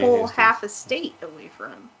like Kearney a and whole Hastings. half a state away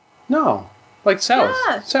from. No, like south.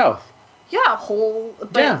 Yeah. South. Yeah, a whole.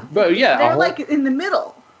 But Yeah, but yeah, they're a whole, like in the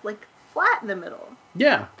middle, like flat in the middle.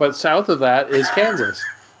 yeah, but south of that is Kansas.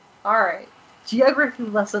 All right, geography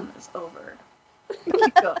lesson is over.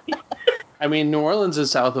 Keep going. I mean, New Orleans is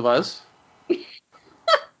south of us.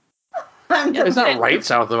 I'm It's not done. right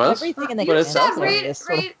south of us, Everything in the but it's said south of us. Kansas area is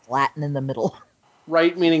sort of flat and in the middle.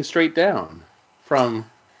 Right meaning straight down from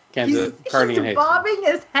Kansas, Kearney and He's Hastings. bobbing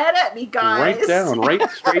his head at me, guys. Right down, right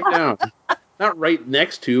straight down. Not right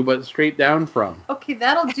next to, but straight down from. Okay,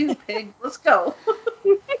 that'll do, pig. Let's go.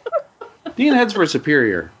 Dean heads for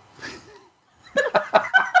Superior.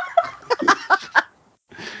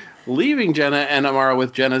 Leaving Jenna and Amara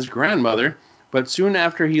with Jenna's grandmother, but soon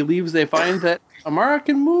after he leaves, they find that Amara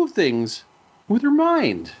can move things with her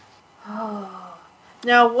mind.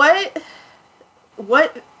 Now,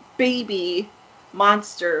 what baby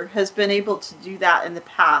monster has been able to do that in the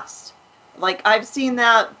past? Like, I've seen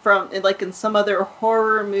that from like in some other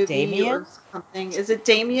horror movie Damien? or something. Is it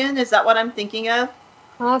Damien? Is that what I'm thinking of?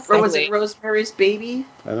 Possibly. Or was it Rosemary's Baby?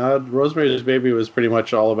 And Rosemary's Baby was pretty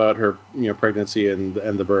much all about her, pregnancy and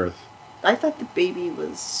the birth. I thought the baby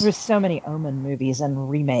was There's so many Omen movies and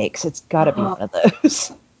remakes. It's got to be one of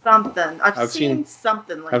those. something. I've seen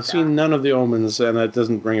something like that. I've seen none of the Omens, and that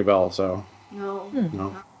doesn't ring a bell. So No.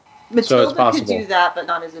 no. Matilda could possible. do that, but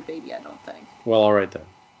not as a baby, I don't think. Well, all right then.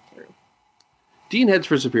 Dean heads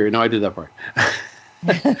for Superior. No, I did that part.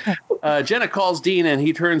 Jenna calls Dean, and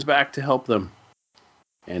he turns back to help them.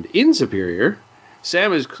 And in Superior,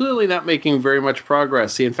 Sam is clearly not making very much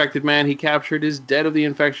progress. The infected man he captured is dead of the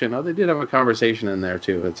infection. Oh, they did have a conversation in there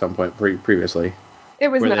too at some point previously. It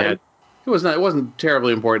was not. It wasn't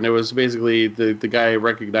terribly important. It was basically the guy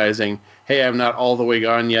recognizing, hey, I'm not all the way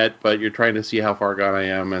gone yet, but you're trying to see how far gone I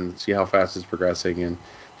am and see how fast it's progressing, and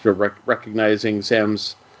sort of recognizing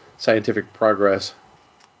Sam's scientific progress.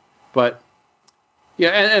 But yeah,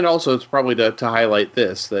 and also it's probably to highlight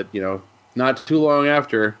this, that not too long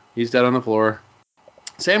after he's dead on the floor,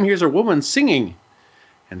 Sam hears a woman singing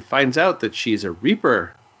and finds out that she's a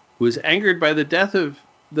Reaper who is angered by the death of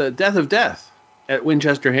death at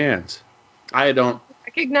Winchester hands. I don't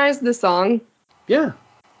Recognize the song. Yeah.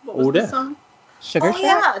 What was the Death. song? Sugar Shack?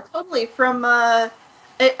 Yeah, totally. From,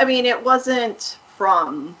 it wasn't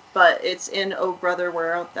from, but it's in Oh Brother,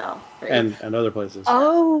 Where Art Thou? Right? And other places.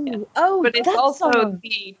 But it's that also song.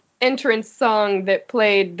 the entrance song that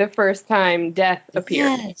played the first time Death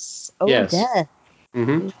appeared. Yes. Oh, Yes. Death.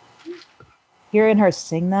 Mm-hmm. Hearing her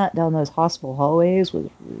sing that down those hospital hallways was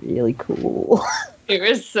really cool. It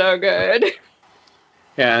was so good.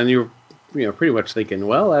 Yeah, and you're pretty much thinking,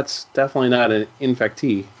 well, that's definitely not an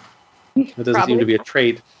infectee. That doesn't seem to be a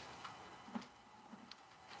trait.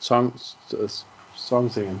 Song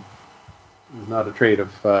singing is not a trait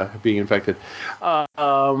of being infected.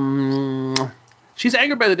 She's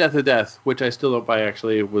angered by the death of death, which I still don't buy.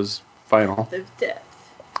 Actually, it was final. The death.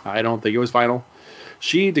 I don't think it was final.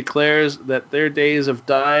 She declares that their days of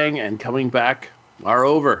dying and coming back are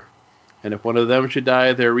over, and if one of them should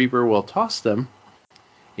die, their Reaper will toss them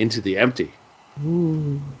into the empty.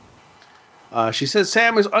 Ooh. She says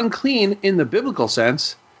Sam is unclean in the biblical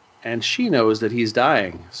sense, and she knows that he's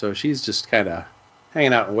dying, so she's just kind of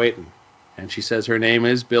hanging out and waiting. And she says her name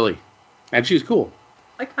is Billy, and she's cool.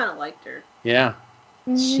 I kind of liked her. Yeah.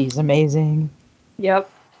 She's amazing. Yep.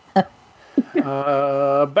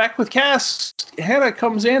 Back with Cass, Hannah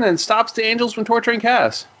comes in and stops the angels from torturing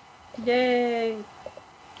Cass, Yay.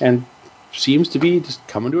 and seems to be just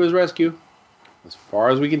coming to his rescue, as far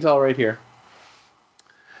as we can tell right here.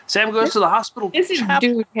 Sam goes to the hospital. This is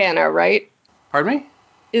Dude Hannah, right? Pardon me?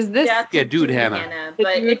 Is this? Yeah, Dude Hannah.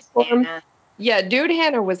 But dude it's form? Hannah. Yeah, Dude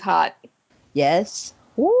Hannah was hot. Yes.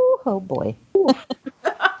 Ooh, oh boy.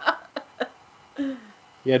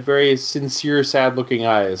 He had very sincere, sad-looking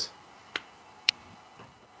eyes.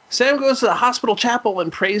 Sam goes to the hospital chapel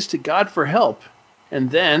and prays to God for help,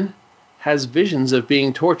 and then has visions of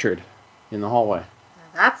being tortured in the hallway.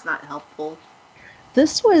 That's not helpful.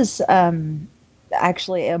 This was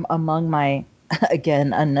actually among my,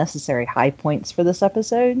 again, unnecessary high points for this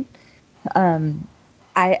episode.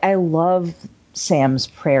 I love Sam's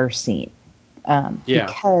prayer scene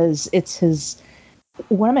because it's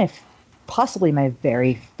one of my, possibly my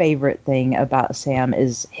very favorite thing about Sam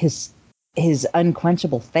is his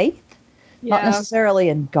unquenchable faith. Yeah. Not necessarily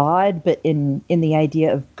in God, but in the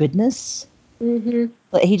idea of goodness. Mm-hmm.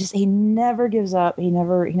 Like he never gives up. He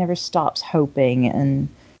never stops hoping, and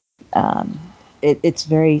it's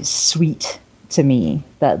very sweet to me,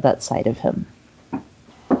 that side of him.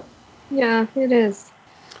 Yeah, it is.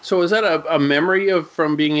 So is that a memory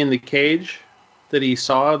from being in the cage that he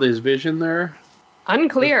saw this vision there?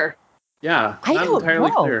 Unclear. Yeah, I not don't entirely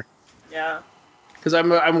know. clear. Yeah. Because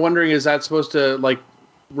I'm wondering, is that supposed to like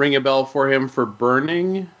ring a bell for him for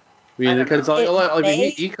burning? I mean, because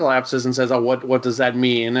he collapses and says, "Oh, what does that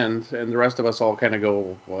mean?" And the rest of us all kind of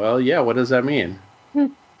go, "Well, yeah, what does that mean?" But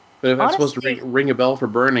if that's supposed to ring a bell for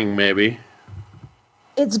burning, maybe.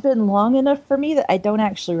 It's been long enough for me that I don't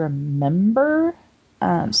actually remember.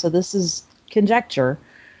 So this is conjecture.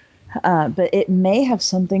 But it may have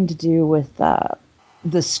something to do with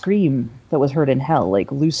the scream that was heard in hell,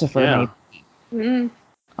 like Lucifer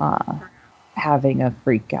having a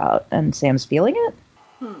freak out, and Sam's feeling it.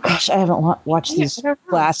 Gosh, I haven't watched these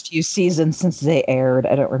last few seasons since they aired.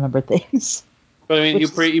 I don't remember things. But I mean, you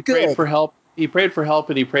prayed for help. He prayed for help,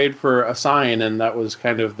 and he prayed for a sign, and that was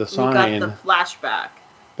kind of the sign. You got the flashback.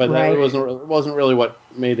 But that wasn't really what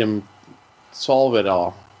made him solve it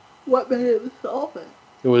all. What made him solve it?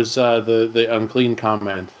 It was the unclean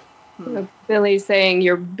comment. Billy saying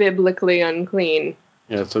you're biblically unclean.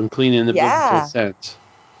 Yeah, it's unclean in the biblical sense.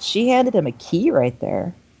 She handed him a key right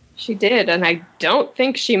there. She did, and I don't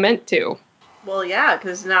think she meant to. Well, yeah,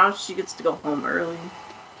 because now she gets to go home early.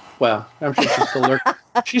 Well, I'm sure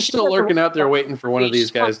she's still lurking out there waiting for one of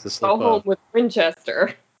these guys to slip up. Go home with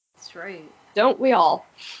Winchester. That's right. Don't we all?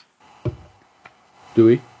 Do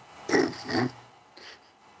we?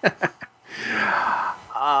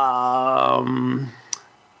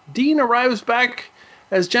 Dean arrives back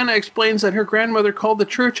as Jenna explains that her grandmother called the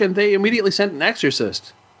church and they immediately sent an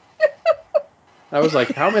exorcist. I was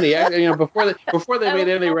like, how many? Before they made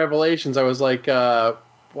any revelations, I was like, well,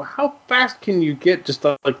 how fast can you get? Just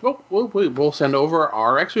like, we'll send over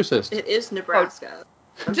our exorcist. It is Nebraska.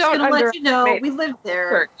 I'm just gonna let you know we live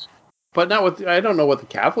there. But not with. I don't know what the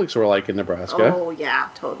Catholics were like in Nebraska. Oh yeah,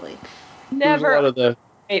 totally. Never a lot of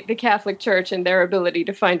the Catholic Church and their ability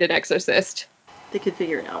to find an exorcist. They could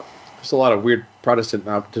figure it out. There's a lot of weird Protestant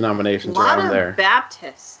denominations around there. A lot of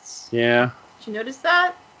Baptists. Yeah. Did you notice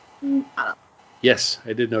that? I don't know. Yes,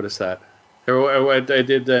 I did notice that. I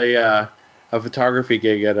did a photography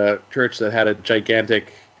gig at a church that had a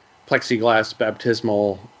gigantic plexiglass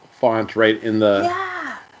baptismal font right in the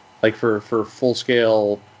like for full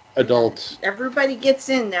scale adult. Yeah. Everybody gets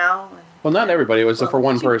in now. Well, not everybody. It was for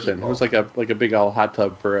one person. People. It was like a big old hot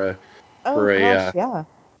tub for a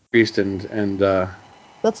priest and.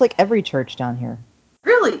 That's like every church down here.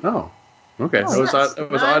 Really? Oh, okay. It was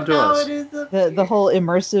odd to us. The whole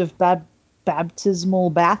immersive baptismal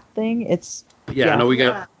bath thing. It's no, we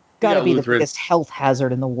got gotta be the biggest health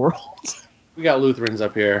hazard in the world. We got Lutherans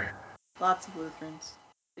up here. Lots of Lutherans.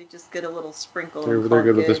 They just get a little sprinkle. They're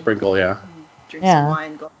good with the sprinkle, yeah. Drink some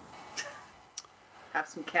wine, go. Have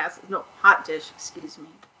some hot dish. Excuse me.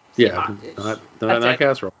 Hot dish. Not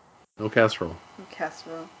casserole. No casserole. No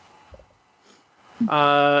casserole.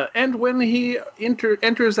 And when he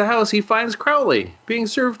enters the house, he finds Crowley being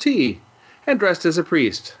served tea and dressed as a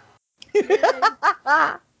priest.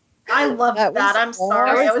 I love that. I'm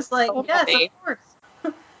sorry. I was like, yes, of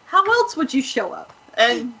course. How else would you show up?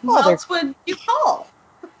 And who else would you call?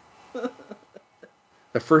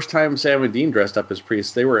 The first time Sam and Dean dressed up as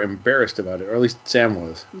priests, they were embarrassed about it, or at least Sam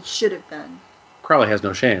was. He should have been. Crowley has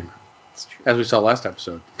no shame. That's true. As we saw last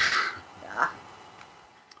episode.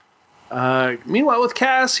 Yeah. Meanwhile, with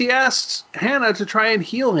Cass, he asks Hannah to try and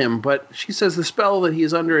heal him, but she says the spell that he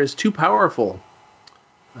is under is too powerful.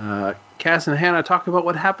 Cass and Hannah talk about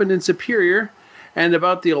what happened in Superior and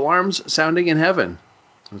about the alarms sounding in heaven.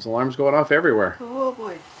 There's alarms going off everywhere. Oh,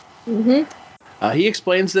 boy. Mm-hmm. He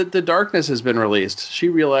explains that the darkness has been released. She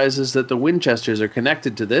realizes that the Winchesters are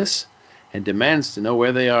connected to this and demands to know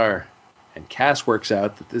where they are. And Cass works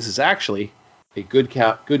out that this is actually a good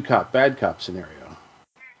cop, bad cop scenario.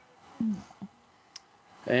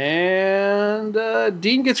 And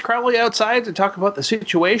Dean gets Crowley outside to talk about the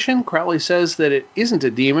situation. Crowley says that it isn't a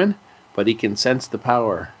demon, but he can sense the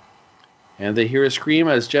power. And they hear a scream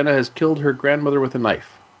as Jenna has killed her grandmother with a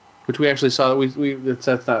knife, which we actually saw.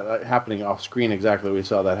 That's not happening off screen exactly. We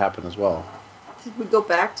saw that happen as well. Did we go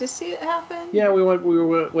back to see it happen? Yeah, we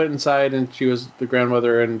went inside, and the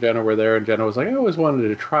grandmother and Jenna were there, and Jenna was like, "I always wanted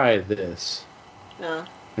to try this," and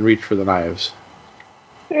reach for the knives.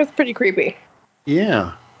 It was pretty creepy.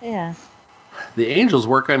 Yeah. Yeah. The angels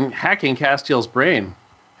work on hacking Castiel's brain.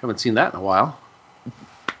 Haven't seen that in a while.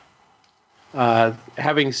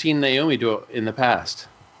 Having seen Naomi do it in the past.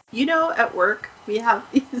 At work we have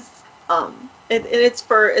these, it's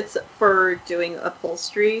for doing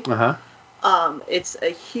upholstery. It's a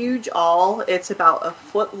huge awl. It's about a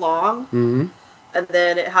foot long, and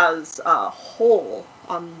then it has a hole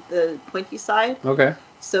on the pointy side. Okay.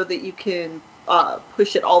 So that you can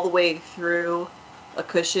push it all the way through a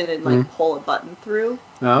cushion and pull a button through.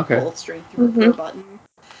 Oh, okay. Pull a string through for a button.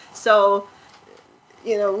 So,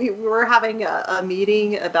 we were having a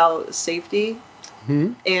meeting about safety,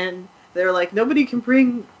 and they're like, nobody can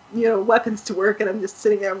bring weapons to work, and I'm just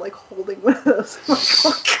sitting there, I'm like holding one of those. Just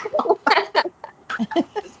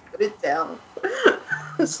put it down.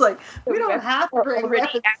 It's like, we don't have to bring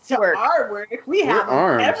weapons to our work. We're have them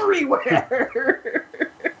armed everywhere.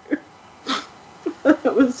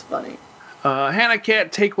 It was funny. Hannah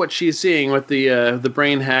can't take what she's seeing with the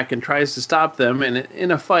brain hack and tries to stop them. And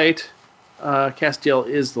in a fight, Castiel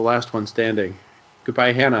is the last one standing.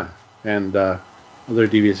 Goodbye, Hannah, and other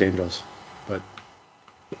devious angels. But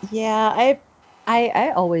yeah,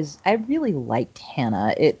 I really liked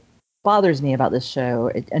Hannah. It bothers me about this show.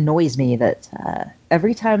 It annoys me that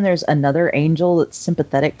every time there's another angel that's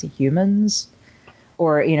sympathetic to humans,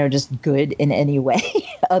 or just good in any way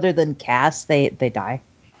other than Cass, they die.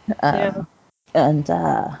 And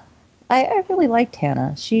I really liked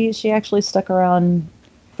Hannah. She actually stuck around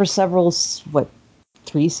for several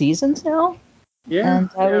 3 seasons now. Yeah, and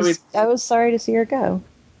I was sorry to see her go.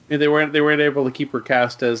 Yeah, they weren't able to keep her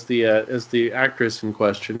cast as the actress in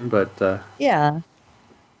question, but yeah,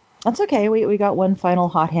 that's okay. We got one final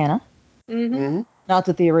hot Hannah. Not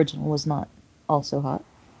that the original was not also hot.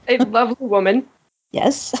 A lovely woman.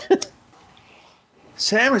 Yes.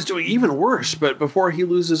 Sam is doing even worse, but before he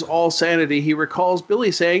loses all sanity, he recalls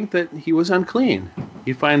Billy saying that he was unclean.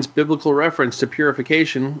 He finds biblical reference to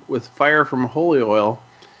purification with fire from holy oil,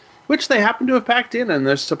 which they happen to have packed in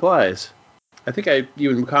their supplies. I think I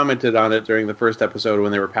even commented on it during the first episode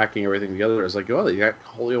when they were packing everything together. I was like, oh, they got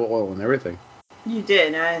holy oil and everything. You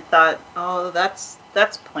did, and I thought, oh, that's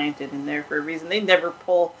planted in there for a reason. They never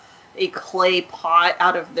pull a clay pot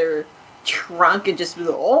out of their trunk and just be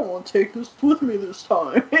like, oh, I want to take this with me this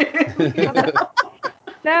time.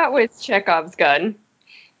 That was Chekhov's gun.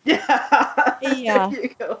 Yeah. Yeah. There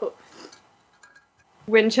you go.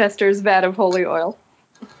 Winchester's vat of holy oil.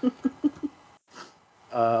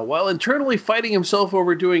 While internally fighting himself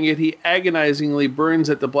over doing it, he agonizingly burns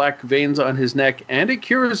at the black veins on his neck, and it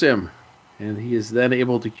cures him. And he is then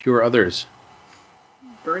able to cure others.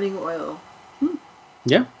 Burning oil.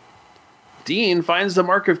 Yeah. Dean finds the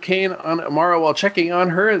mark of Cain on Amara while checking on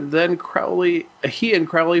her. Then he and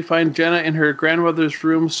Crowley find Jenna in her grandmother's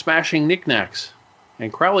room smashing knickknacks.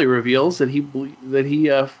 And Crowley reveals that he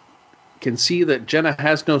can see that Jenna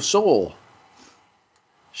has no soul.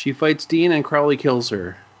 She fights Dean and Crowley kills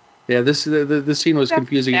her. Yeah, this scene was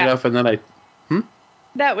confusing enough, and then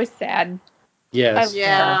That was sad. Yes.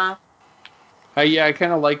 Yeah. I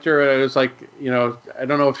kind of liked her. I was like, I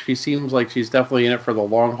don't know if she seems like she's definitely in it for the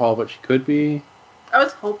long haul, but she could be. I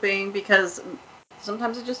was hoping, because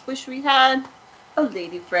sometimes I just wish we had a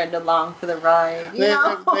lady friend along for the ride. They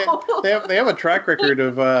have a track record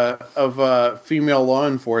of female law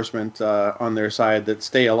enforcement on their side that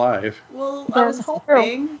stay alive. Well, I was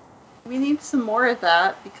hoping we need some more of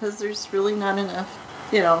that, because there's really not enough,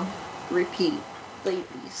 repeat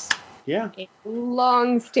ladies. Yeah. A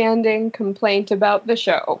long-standing complaint about the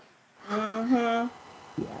show. Mm-hmm.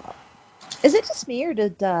 Yeah. Is it just me, or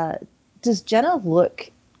does Jenna look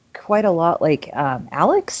quite a lot like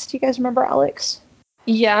Alex? Do you guys remember Alex?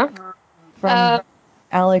 Yeah. From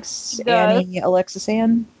Alex, Annie, Alexis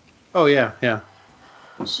Ann? Oh, yeah, yeah.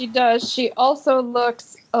 She does. She also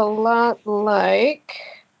looks a lot like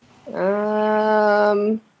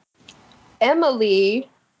Emily,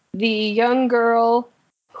 the young girl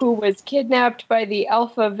who was kidnapped by the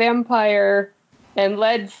alpha vampire and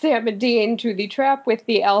led Sam and Dean to the trap with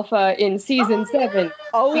the alpha in season 7.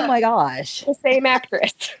 Oh my gosh. The same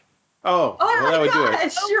actress. Oh, well, that would do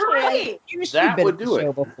it. You're right. She's That been would on the do show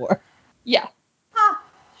it. before. Yeah. Huh.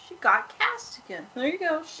 She got cast again. There you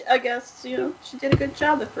go. I guess, she did a good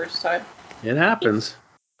job the first time. It happens.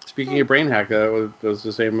 Speaking of brain hack, that was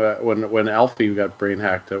the same when Alfie got brain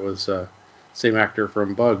hacked. It was Same actor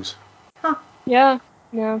from Bugs. Huh. Yeah.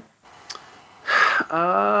 Yeah.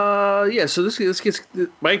 So this gets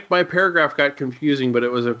my paragraph got confusing, but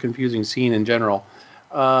it was a confusing scene in general.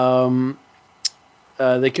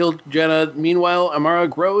 They killed Jenna. Meanwhile, Amara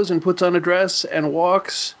grows and puts on a dress and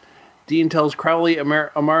walks. Dean tells Crowley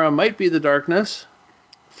Amara might be the darkness.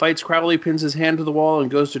 Fights Crowley, pins his hand to the wall, and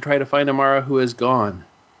goes to try to find Amara, who is gone.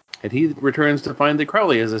 And he returns to find that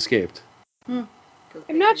Crowley has escaped. I'm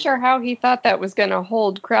not sure how he thought that was going to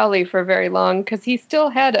hold Crowley for very long, because he still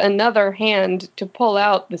had another hand to pull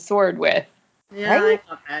out the sword with. Yeah, Right? I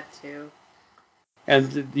thought that too.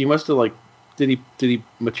 And he must have did he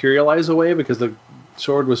materialize away because the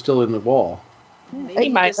sword was still in the wall? Maybe He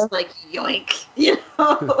might just have. yoink, you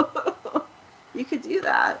know. You could do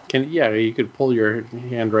that. You could pull your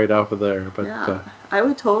hand right off of there, but Yeah, I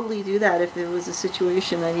would totally do that if it was a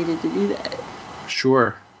situation I needed to do that.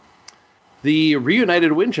 sure. The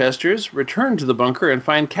reunited Winchesters return to the bunker and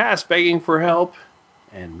find Cass begging for help.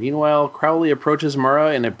 And meanwhile, Crowley approaches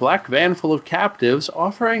Mara in a black van full of captives,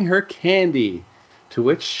 offering her candy, to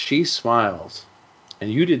which she smiles. And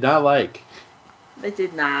you did not like I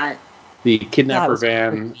did not. the kidnapper was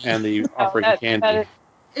van and the offering candy.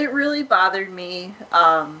 It really bothered me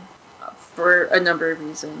for a number of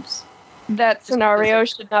reasons. That scenario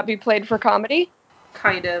should not be played for comedy.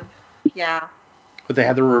 Kind of, yeah. But they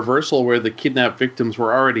had the reversal where the kidnapped victims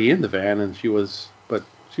were already in the van, and she was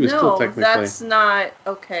still technically. That's not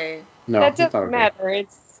okay. No, That it's not doesn't okay. matter.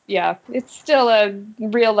 It's still a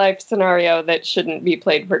real life scenario that shouldn't be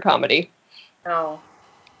played for comedy. No.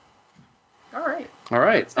 All right. All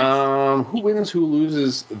right. Who wins? Who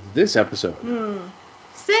loses this episode?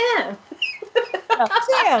 Sam.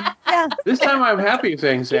 Sam. Yeah. This time I'm happy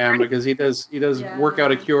saying Sam because he does work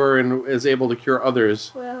out a cure and is able to cure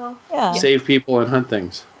others, Well, Yeah. save people, and hunt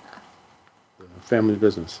things. Family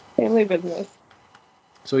business. Family business.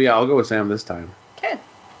 So yeah, I'll go with Sam this time. okay.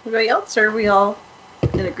 Anybody else, or are we all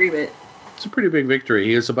in agreement? It's a pretty big victory.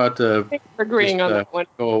 He is about to Thanks for agreeing just, on that one.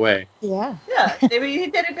 go away. Yeah. Yeah, maybe he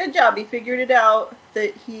did a good job. He figured it out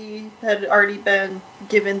that he had already been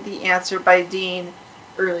given the answer by Dean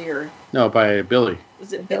earlier. No, by Billy.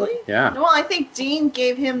 Was it Billy? Yeah. No, I think Dean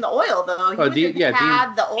gave him the oil, though. He Oh, would Dean- have yeah,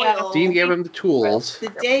 had the oil. Dean gave him the tools. The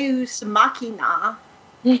Deus Machina.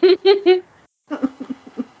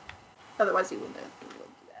 Otherwise, he wouldn't have been able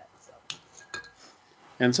to do that. So.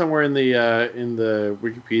 And somewhere in the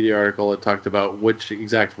Wikipedia article, it talked about which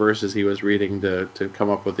exact verses he was reading to come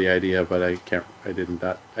up with the idea, but I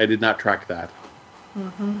did not track that.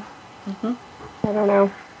 I don't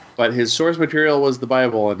know. But his source material was the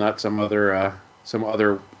Bible and not some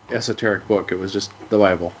other esoteric book. It was just the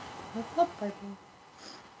Bible.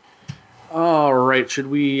 All right. Should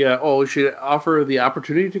we? We should offer the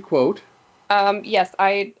opportunity to quote. Yes,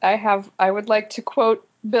 I would like to quote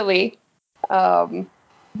Billy,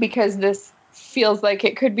 because this feels like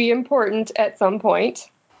it could be important at some point.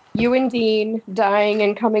 You and Dean dying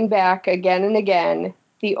and coming back again and again.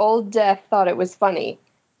 The old death thought it was funny,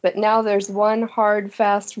 but now there's one hard,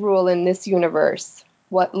 fast rule in this universe: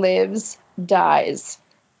 what lives dies.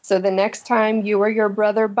 So the next time you or your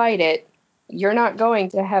brother bite it, you're not going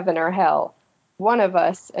to heaven or hell. One of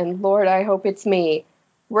us, and Lord, I hope it's me,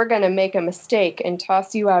 we're going to make a mistake and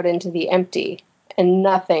toss you out into the empty, and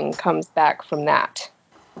nothing comes back from that.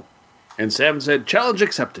 And Sam said, "Challenge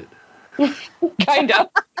accepted." Kind of.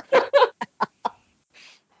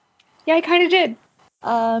 Yeah, I kind of did.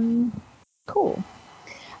 Cool.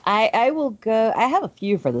 I will go. I have a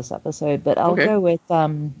few for this episode, but I'll Okay. go with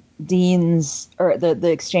Dean's, or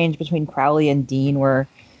the exchange between Crowley and Dean, where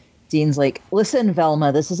Dean's like, "Listen,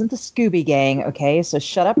 Velma, this isn't the Scooby Gang, okay? So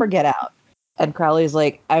shut up or get out." And Crowley's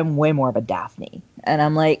like, "I'm way more of a Daphne," and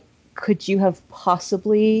I'm like, "Could you have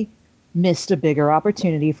possibly missed a bigger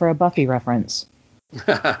opportunity for a Buffy reference?"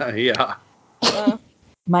 Yeah.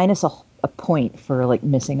 Minus a point for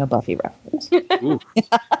missing a Buffy reference. Ooh.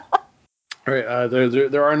 All right.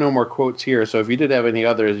 There are no more quotes here, so if you did have any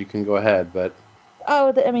others, you can go ahead. But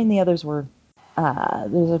The others were,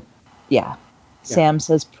 Sam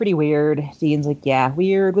says, "Pretty weird." Dean's like, "Yeah,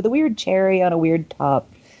 weird, with a weird cherry on a weird top."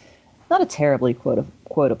 Not a terribly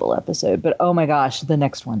quotable episode, but oh my gosh, the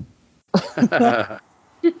next one.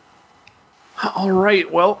 All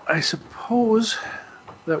right. Well, I suppose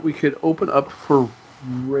that we could open up for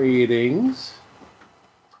ratings.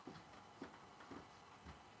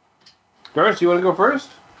 Doris, you want to go first?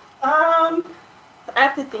 I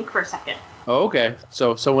have to think for a second. Oh, okay.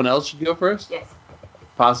 So someone else should go first? Yes.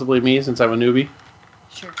 Possibly me, since I'm a newbie?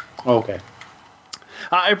 Sure. Okay.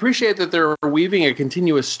 I appreciate that they're weaving a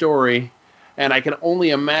continuous story, And I can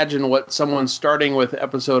only imagine what someone starting with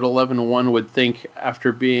episode 11.1 would think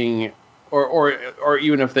after being, or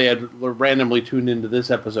even if they had randomly tuned into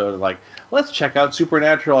this episode, like, let's check out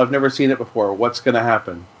Supernatural. I've never seen it before. What's going to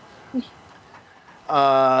happen?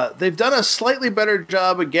 They've done a slightly better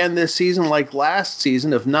job again this season, like last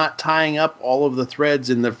season, of not tying up all of the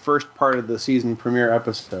threads in the first part of the season premiere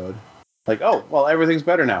episode. Like, oh, well, everything's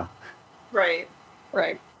better now. Right.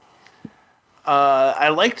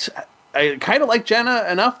 I kind of liked Jenna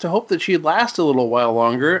enough to hope that she'd last a little while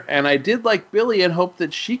longer, and I did like Billy and hope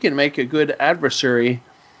that she can make a good adversary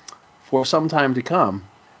for some time to come.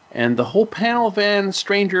 And the whole panel van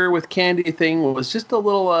stranger with candy thing was just a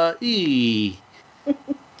little, I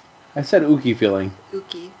said ooky feeling.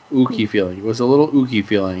 Ooky feeling. It was a little ooky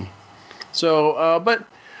feeling. So, but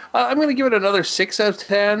I'm going to give it another 6 out of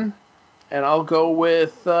 10, and I'll go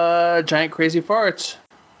with Giant Crazy Farts.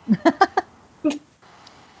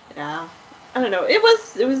 Yeah, I don't know. It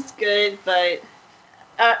was good, but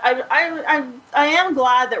I am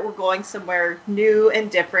glad that we're going somewhere new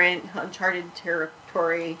and different, uncharted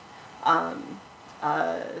territory.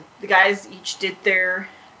 The guys each did their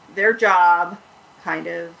job, kind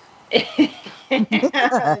of.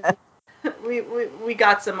 we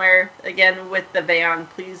got somewhere again with the van.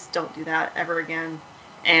 Please don't do that ever again.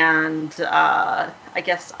 And I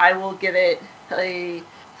guess I will give it a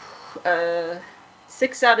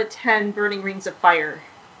 6 out of 10 burning rings of fire.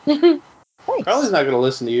 Thanks. Carly's not going to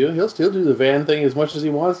listen to you. He'll still do the van thing as much as he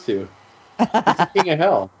wants to. He's the king of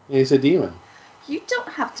hell, and he's a demon. You don't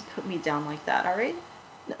have to put me down like that, all right?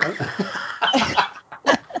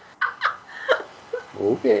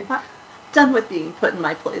 Okay. I'm done with being put in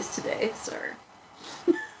my place today, sir.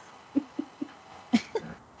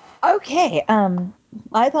 Okay.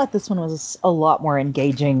 I thought this one was a lot more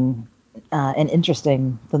engaging and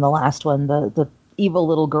interesting than the last one. The evil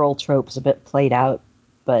little girl trope's a bit played out,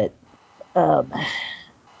 but Yeah,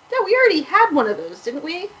 we already had one of those, didn't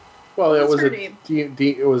we? Well, What it was was her a name?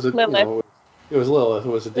 it was a Lilith. it was Lilith. It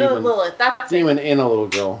was a demon. Lilith, that's Demon it. in a little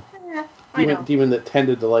girl. Yeah, I know. Demon that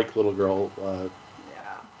tended to like little girl. Yeah.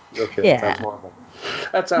 Okay, that Yeah. sounds horrible.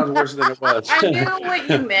 That sounds worse than it was. I knew what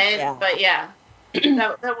you meant, Yeah. but yeah.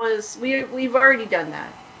 That was we've already done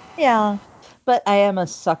that. yeah. But I am a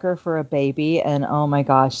sucker for a baby, and oh my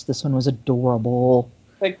gosh, this one was adorable.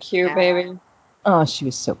 The cute Yeah. baby. Oh, she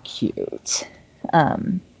was so cute.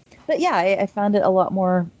 But yeah, I found it a lot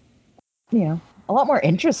more, a lot more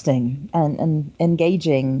interesting and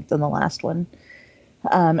engaging than the last one.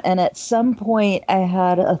 And at some point, I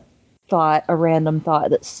had a random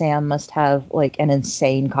thought that Sam must have like an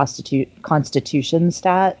insane constitution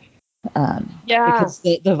stat. Yeah. Because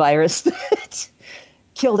the virus that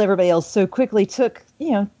killed everybody else so quickly took,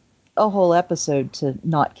 a whole episode to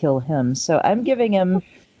not kill him. So I'm giving him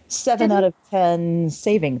 7 out of 10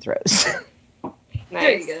 saving throws.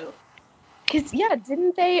 There you Nice. go. Because, yeah,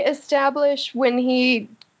 didn't they establish when he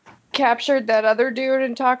captured that other dude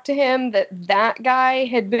and talked to him that guy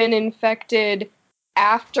had been infected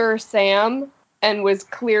after Sam and was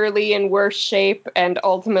clearly in worse shape and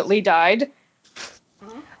ultimately died?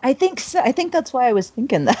 I think so. I think that's why I was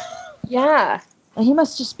thinking that. Yeah. He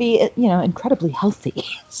must just be, incredibly healthy,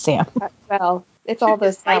 Sam. Well, it's all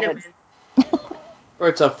those Vitamins. salads. Or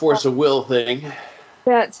it's a force of will thing.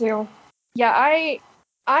 That too. Yeah, I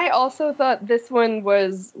also thought this one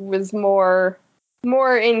was more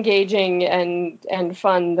engaging and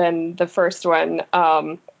fun than the first one.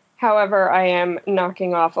 However, I am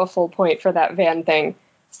knocking off a full point for that van thing.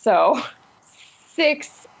 So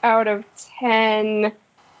 6 out of 10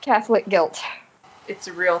 Catholic guilt. It's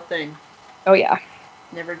a real thing. Oh yeah.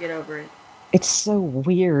 Never get over it. It's so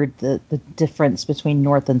weird, the difference between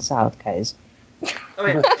North and South, guys. Oh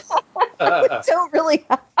yeah. We don't really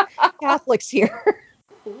have Catholics here.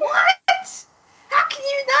 What? How can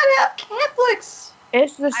you not have Catholics?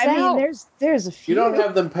 It's the I mean, South. there's a few. You don't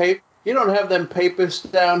have them papists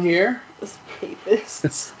down here. Those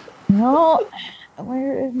papists. No,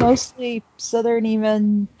 we're mostly Southern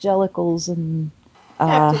evangelicals and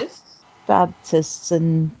Baptists. Baptists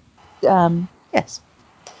and yes.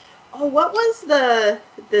 Oh, what was the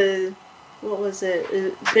what was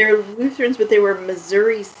it? They're Lutherans, but they were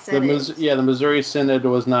Missouri Synod. The Missouri Synod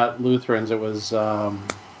was not Lutherans. It was it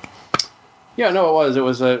was. It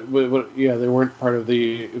was they weren't part of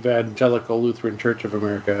the Evangelical Lutheran Church of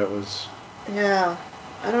America. It was, Yeah,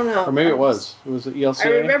 I don't know. or maybe it was. It was the ELCA. I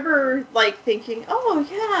remember thinking, oh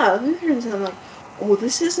yeah, Lutherans. And I'm like, oh,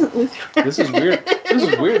 this isn't Lutheran. This is weird. This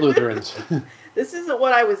is weird, Lutherans. This isn't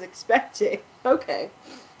what I was expecting. Okay.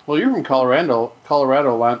 Well, you're from Colorado,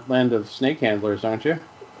 land of snake handlers, aren't you?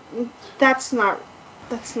 That's not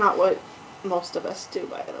what Most of us do,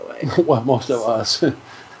 by the way. Well, most of us.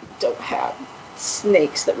 Don't have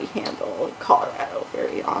snakes that we handle in Colorado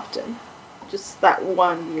very often. Just that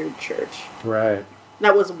one weird church. Right.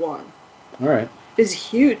 That was one. All right. It's a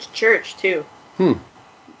huge church, too.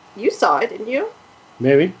 You saw it, didn't you?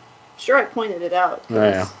 Maybe. Sure, I pointed it out. Oh,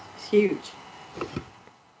 yeah. It's huge.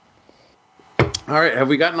 All right. Have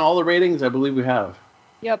we gotten all the ratings? I believe we have.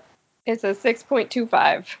 Yep. It's a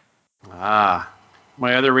 6.25. Ah.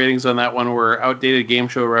 My other ratings on that one were outdated game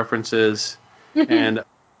show references and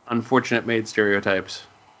unfortunate maid stereotypes.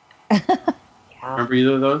 Remember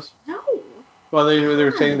either of those? No. Well, they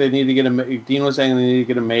were saying they need to get a... Dean was saying they need to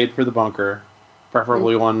get a maid for the bunker.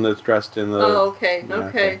 Preferably one that's dressed in the... Oh, okay. Yeah,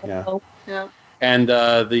 Okay. yeah. Yeah. And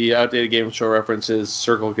the outdated game show reference is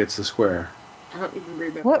Circle Gets the Square. I don't even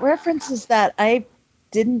remember. What reference is that? I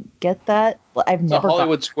didn't get that. Well, I've So never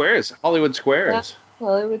Hollywood Squares. Hollywood Squares.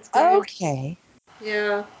 Hollywood got... Squares. Okay.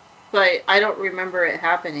 Yeah. But I don't remember it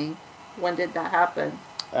happening. When did that happen?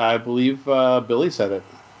 I believe Billy said it.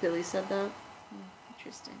 Billy said that?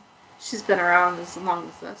 Interesting. She's been around as long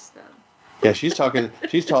as us, then. Yeah, she's talking.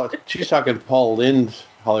 She's talking Paul Lynde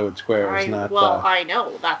Hollywood Squares, not I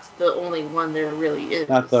know that's the only one there really is.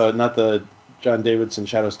 not the John Davidson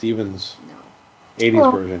Shadow Stevens No.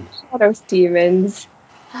 80s version. Shadow Stevens.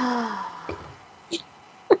 All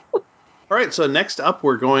right, so next up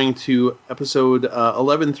we're going to episode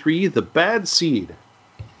 11.3, The Bad Seed,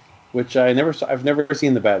 which I never saw. I've never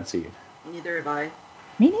seen The Bad Seed. Neither have I.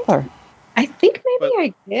 Me neither. I think maybe But-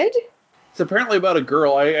 I did. It's apparently about a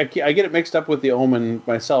girl. I get it mixed up with The Omen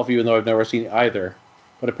myself, even though I've never seen either.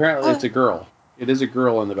 But apparently it's a girl. It is a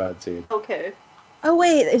girl in The Bad Seed. Okay. Oh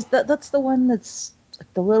wait, that's the one that's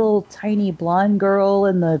like the little tiny blonde girl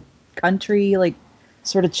in the country, like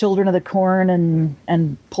sort of Children of the Corn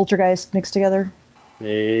and Poltergeist mixed together?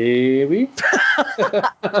 Maybe.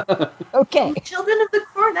 Okay. Children of the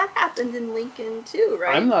Corn, that happened in Lincoln too,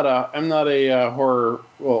 right? I'm not a horror.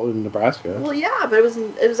 Well, in Nebraska. Well, yeah, but it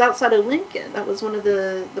was outside of Lincoln. That was one of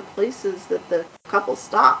the places that the couple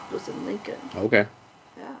stopped was in Lincoln. Okay.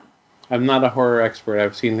 Yeah. I'm not a horror expert.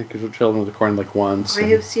 I've seen the Children of the Corn like once. I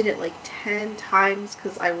have seen it like 10 times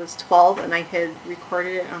because I was 12 and I had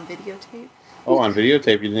recorded it on videotape. Oh, on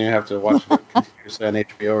videotape, you didn't even have to watch it continuously on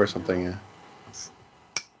HBO or something. Yeah.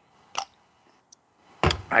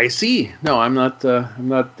 I see. No, I'm not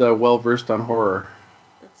well versed on horror.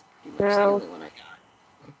 That's pretty much the only one I got.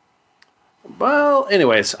 Well,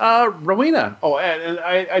 anyways, Rowena. Oh, and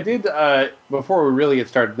I did before we really get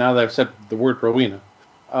started. Now that I've said the word Rowena,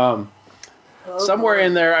 somewhere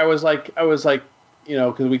in there, I was like, because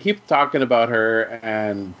we keep talking about her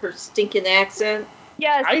and Her stinking accent.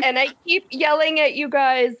 Yes, and I keep yelling at you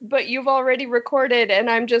guys, but you've already recorded, and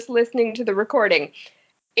I'm just listening to the recording.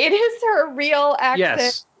 It is her real accent.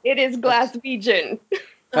 Yes. It is Glaswegian.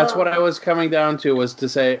 That's what I was coming down to was to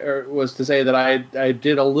say that I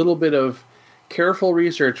did a little bit of careful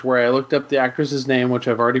research where I looked up the actress's name, which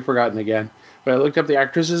I've already forgotten again. But I looked up the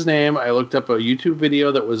actress's name. I looked up a YouTube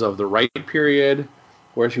video that was of the right period,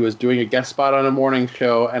 where she was doing a guest spot on a morning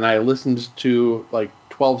show, and I listened to like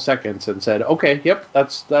 12 seconds and said, "Okay, yep,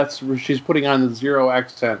 that's she's putting on the zero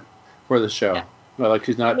accent for the show. Yeah. Like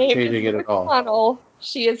she's not changing it at all." Connell.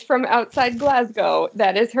 She is from outside Glasgow.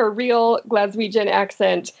 That is her real Glaswegian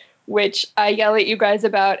accent, which I yell at you guys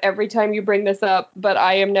about every time you bring this up, but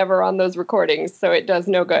I am never on those recordings, so it does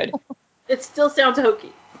no good. It still sounds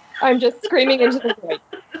hokey. I'm just screaming into the void.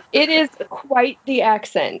 It is quite the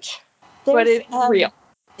accent, but it is real.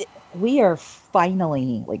 We are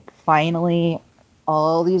finally,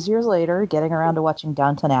 all these years later, getting around to watching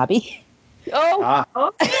Downton Abbey. Oh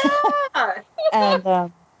yeah. And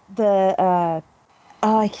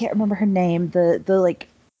I can't remember her name. The like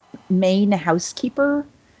main housekeeper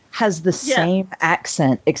has the same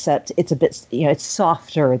accent, except it's a bit, it's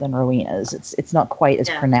softer than Rowena's. It's not quite as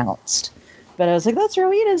pronounced. But I was like, that's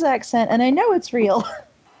Rowena's accent, and I know it's real.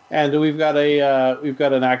 And we've got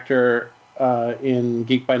an actor in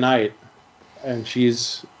Geek by Night, and she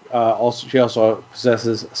also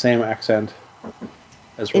possesses the same accent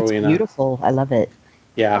as Rowena. It's beautiful. I love it.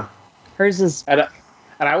 Yeah. Hers is. And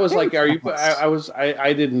I was like, "Are you?" pronounced.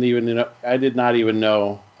 I didn't even know. I did not even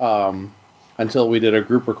know until we did a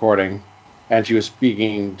group recording, and she was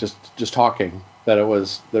speaking, just talking, that it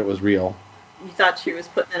was real. You thought she was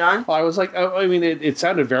putting it on? Well, I was like, I mean, it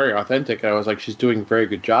sounded very authentic. I was like, she's doing a very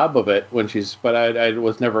good job of it but I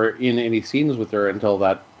was never in any scenes with her until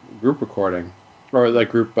that group recording, or that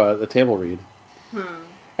group, the table read.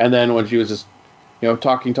 And then when she was just,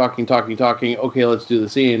 talking, okay, let's do the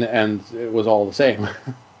scene, and it was all the same.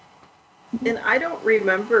 And I don't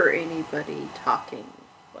remember anybody talking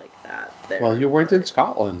like that. There, Well, you weren't in but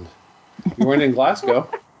Scotland. You weren't in Glasgow.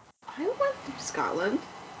 I went through Scotland,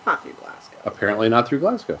 not through Glasgow. Apparently not through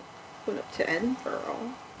Glasgow. Went up to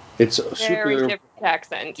Edinburgh. It's Very super. different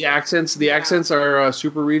accent. The accents are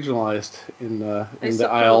super regionalized in the suppose.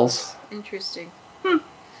 Isles. Interesting.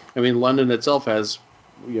 I mean, London itself has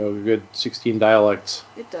a good 16 dialects.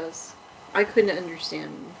 It does. I couldn't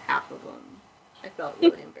understand half of them. I felt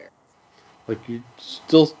really embarrassed. Like, you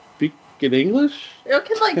still speak in English? I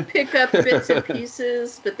could like pick up bits and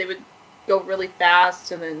pieces, but they would go really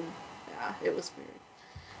fast, and then it was weird.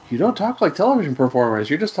 You don't talk like television performers.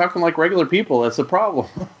 You're just talking like regular people. That's the problem.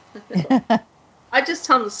 I just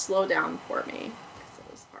tell them to slow down for me because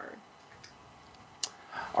it was hard.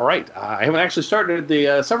 All right. I haven't actually started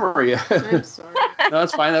the summary yet. I'm sorry. No,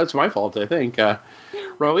 that's fine. That's my fault, I think.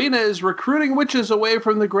 Rowena is recruiting witches away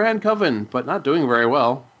from the Grand Coven, but not doing very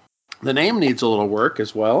well. The name needs a little work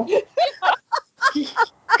as well.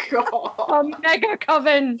 A mega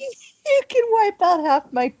coven. You can wipe out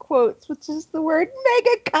half my quotes, which is the word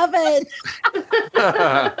mega coven.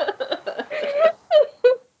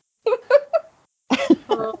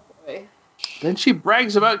 Oh boy. Then she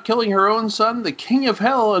brags about killing her own son, the King of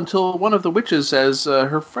Hell, until one of the witches says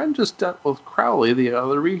her friend just dealt with Crowley the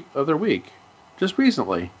other week, just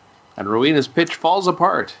recently. And Rowena's pitch falls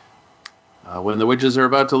apart. When the witches are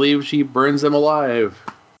about to leave, she burns them alive.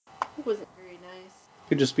 It wasn't very nice.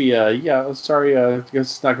 Could just be, sorry, I guess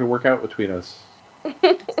it's not going to work out between us.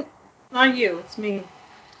 Not you, it's me.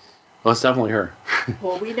 Well, it's definitely her.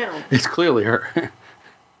 Well, we know. It's clearly her.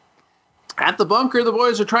 At the bunker, the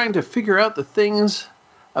boys are trying to figure out the things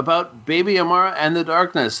about Baby Amara and the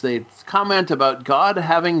darkness. They comment about God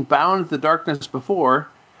having bound the darkness before,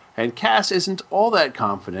 and Cass isn't all that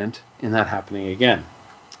confident in that happening again.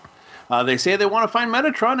 They say they want to find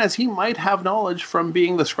Metatron as he might have knowledge from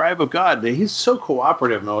being the scribe of God. He's so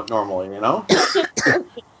cooperative normally,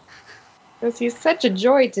 Because he's such a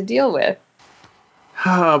joy to deal with.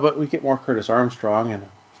 But we get more Curtis Armstrong, and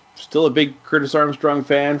still a big Curtis Armstrong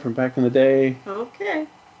fan from back in the day. Okay.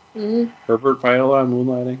 Mm. Herbert Viola on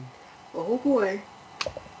Moonlighting. Oh boy.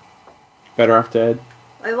 Better Off Dead.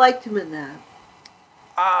 I liked him in that.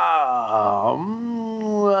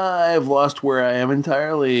 I've lost where I am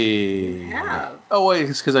entirely. You have. Oh, wait,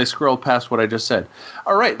 it's because I scrolled past what I just said.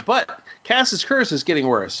 All right, but Cass's curse is getting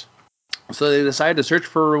worse. So they decide to search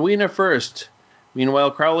for Rowena first.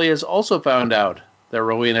 Meanwhile, Crowley has also found out that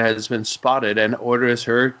Rowena has been spotted and orders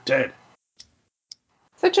her dead.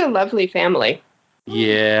 Such a lovely family.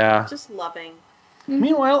 Yeah. Just loving.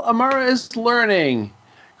 Meanwhile, Amara is learning.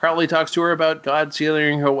 Crowley talks to her about God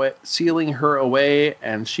sealing her away,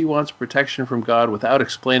 and she wants protection from God without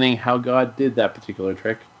explaining how God did that particular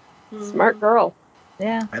trick. Smart girl.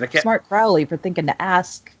 Yeah. And I can't- Smart Crowley for thinking to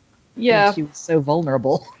ask. Yeah, When she was so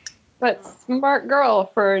vulnerable. but smart girl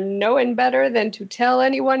for knowing better than to tell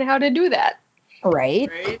anyone how to do that. Right?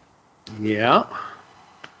 Right? Yeah.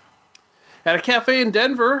 At a cafe in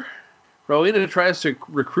Denver, Rowena tries to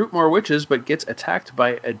recruit more witches, but gets attacked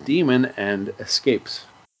by a demon and escapes.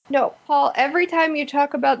 No, Paul, every time you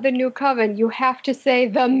talk about the new coven, you have to say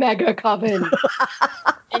the mega coven.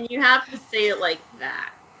 And you have to say it like that.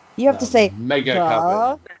 You have to say Mega the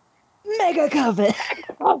Coven. mega coven.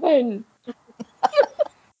 Coven.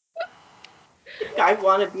 I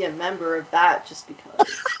want to be a member of that just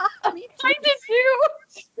because. I mean, I did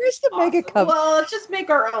too. where's the mega Awesome. coven? Well, let's just make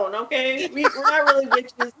our own, okay? We're not really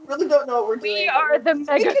witches. We really don't know what we're doing. We but are the We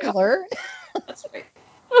mega can coven. learn. That's right.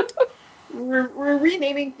 We're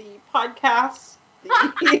renaming the podcast.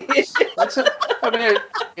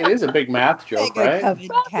 It is a big math joke, Mega right? coven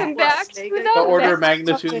Welcome cat. back to Mega The the order mega of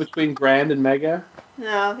magnitude coven. between grand and mega.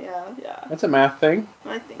 Yeah. That's a math thing.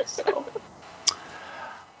 I think so.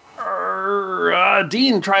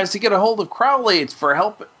 Dean tries to get a hold of Crowley for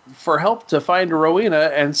help to find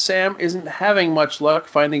Rowena, and Sam isn't having much luck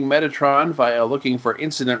finding Metatron via looking for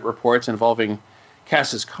incident reports involving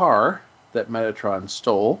Cass's car that Metatron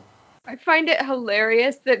stole. I find it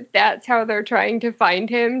hilarious that that's how they're trying to find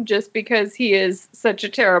him, just because he is such a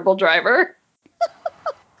terrible driver.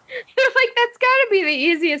 They're like, that's gotta be the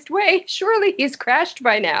easiest way. Surely he's crashed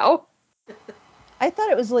by now. I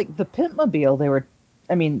thought it was like the Pimpmobile.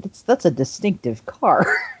 That's a distinctive car.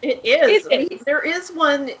 It is. It is. There is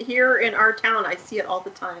one here in our town. I see it all the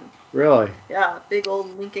time. Really? Yeah, big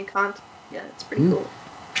old Lincoln Continental. Yeah, it's pretty cool.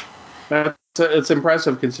 It's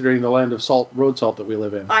impressive considering the land of road salt that we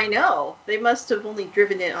live in. I know. They must have only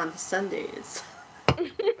driven it on Sundays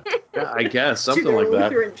Yeah, I guess to something their like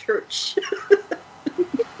that. Lutheran church.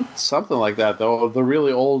 Something like that, though. The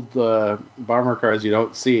really old bomber cars you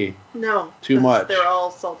don't see No. too much. They're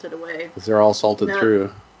all salted away. Because they're all salted No.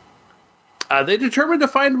 through. They determined to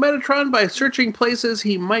find Metatron by searching places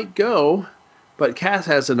he might go, but Cass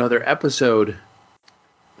has another episode.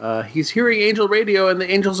 He's hearing Angel Radio, and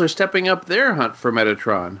the Angels are stepping up their hunt for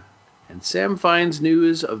Metatron. And Sam finds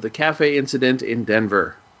news of the cafe incident in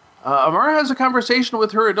Denver. Amara has a conversation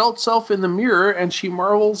with her adult self in the mirror, and she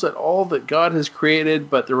marvels at all that God has created,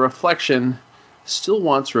 but the reflection still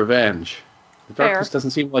wants revenge. The darkness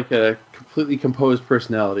doesn't seem like a completely composed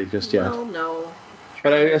personality just yet. Well, no.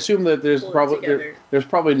 But I assume that there's Pull it probably together. there's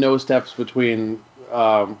probably no steps between.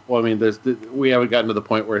 We haven't gotten to the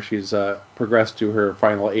point where she's progressed to her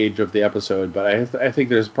final age of the episode, but I think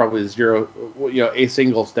there's probably a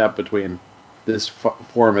single step between this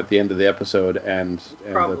form at the end of the episode and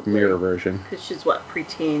the mirror version. Because she's what,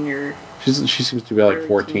 preteen or... She seems to be like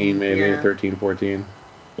 14, teen, maybe yeah. 13, 14.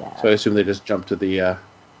 Yeah. So I assume they just jumped to the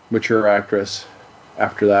mature actress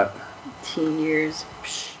after that. teen years.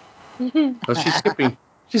 Psh. Well,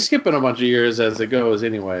 she's skipping a bunch of years as it goes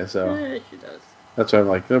anyway, so She does. that's why I'm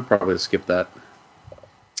like, they'll probably skip that.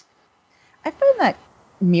 I find that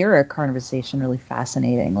mirror conversation really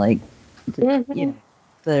fascinating. Like, there's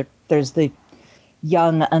the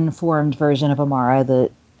young, unformed version of Amara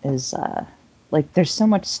that is like, there's so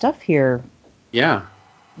much stuff here. Yeah.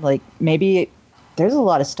 Like, maybe there's a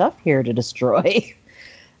lot of stuff here to destroy.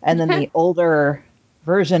 And then the older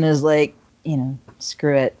version is like,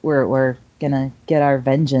 screw it. We're gonna get our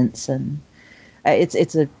vengeance, and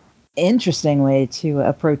it's a interesting way to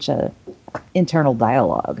approach a internal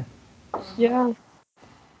dialogue. Yeah.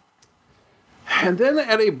 And then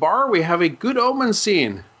at a bar, we have a good omen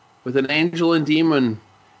scene with an angel and demon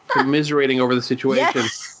commiserating over the situation.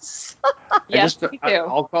 Yes. Yes, me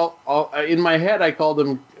too. In my head, I called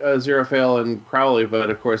them Aziraphale and Crowley, but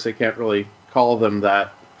of course, I can't really call them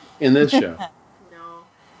that in this show. No.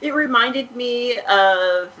 It reminded me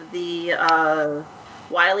of the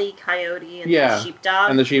Wile E. Coyote and the sheepdog.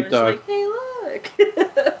 And the sheepdog. It was like,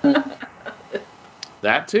 hey, look.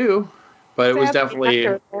 That too. But it was Sadly, definitely...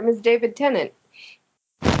 actor's name is David Tennant.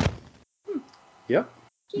 Yep.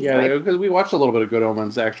 Yeah, because we watched a little bit of Good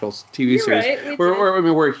Omens, actual TV You're series. right, we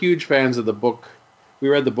did. We're huge fans of the book. We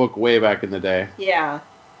read the book way back in the day. Yeah.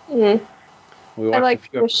 Mm. We watched I like a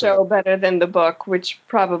few the episodes. show better than the book, which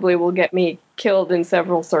probably will get me killed in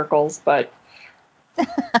several circles, but...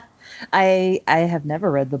 I have never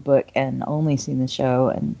read the book and only seen the show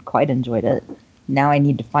and quite enjoyed it. Now I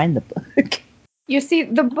need to find the book. You see,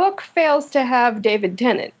 the book fails to have David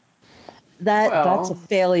Tennant. That's a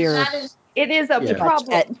failure. It is a pretty much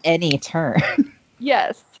problem. at any turn.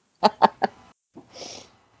 Yes.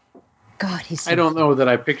 God, he's so I don't cute. know that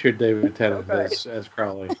I pictured David Tennant Okay. as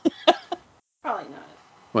Crowley. Probably not.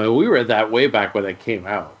 Well, we read that way back when it came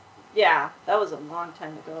out. Yeah, that was a long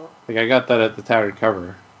time ago. Like, I got that at the Tattered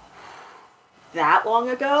Cover. That long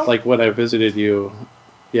ago? Like, when I visited you,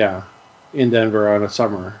 in Denver on a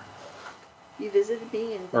summer. You visited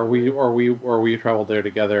me in Or we traveled there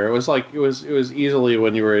together. It was easily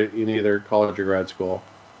when you were in either college or grad school.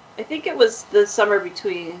 I think it was the summer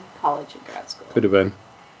between college and grad school. Could have been.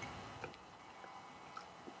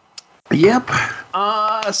 Yep.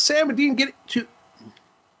 Sam and Dean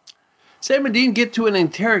get to an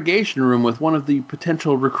interrogation room with one of the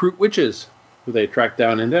potential recruit witches who they tracked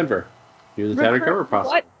down in Denver. Use the Tattered Cover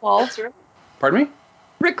possible. What, Paul? That's right. Pardon me?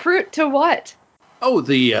 Recruit to what? Oh,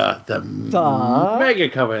 the Mega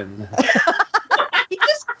Coven. He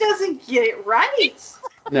just doesn't get it right.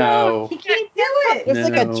 No. He can't do it. There's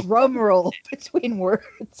like No. a drum roll between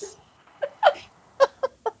words.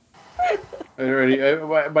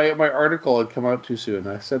 My article had come out too soon.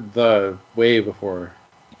 I said the way before.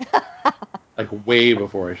 Like way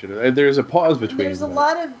before I should have. There's a pause between. There's a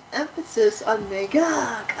lot of emphasis on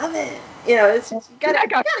Mega Coven. It's you gotta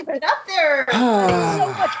get up there.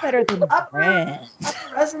 So much better than Brand.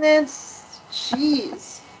 Upper resonance.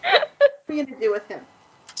 Jeez. What are you gonna do with him?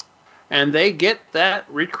 And they get that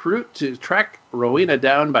recruit to track Rowena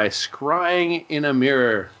down by scrying in a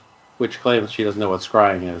mirror, which claims she doesn't know what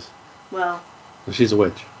scrying is. Well, She's a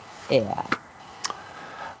witch. Yeah.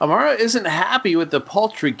 Amara isn't happy with the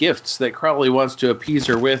paltry gifts that Crowley wants to appease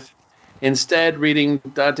her with, instead reading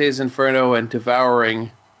Dante's Inferno and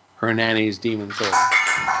devouring her nanny's demon soul.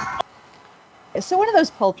 So one of those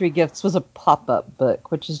paltry gifts was a pop-up book,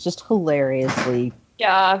 which is just hilariously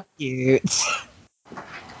cute.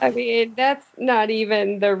 I mean, that's not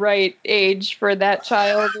even the right age for that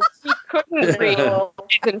child. He couldn't read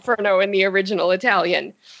Dante's Inferno in the original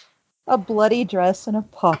Italian. A bloody dress and a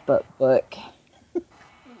pop-up book.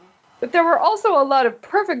 But there were also a lot of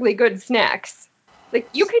perfectly good snacks. Like,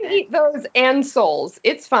 you can eat those and souls.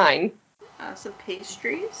 It's fine. Some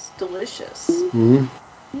pastries, delicious.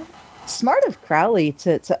 Mm-hmm. Smart of Crowley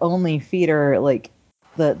to only feed her like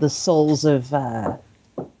the souls of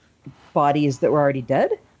bodies that were already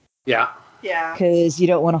dead, Yeah. Yeah. because you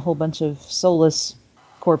don't want a whole bunch of soulless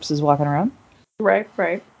corpses walking around. Right,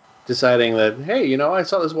 right. Deciding that, hey, you know, I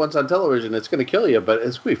saw this once on television. It's going to kill you, but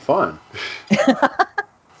it's going to be fun.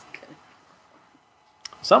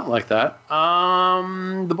 Something like that.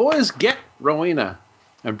 The boys get Rowena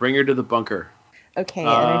and bring her to the bunker. Okay, and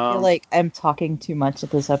I feel like I'm talking too much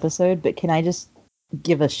at this episode, but can I just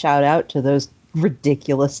give a shout out to those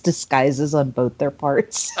ridiculous disguises on both their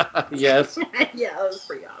parts? Yes. Yeah, that was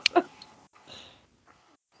pretty awesome.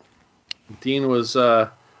 Dean was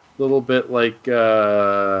a little bit like,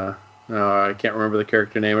 no, I can't remember the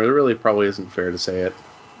character name. It really probably isn't fair to say it.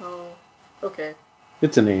 Oh, okay.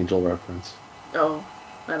 It's an Angel reference. Oh,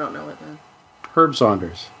 I don't know it then. Herb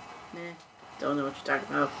Saunders. Nah, don't know what you're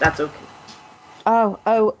talking about. That's okay.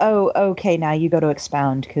 Okay, now you go to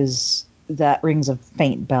expound, because that rings a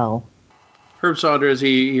faint bell. Herb Saunders,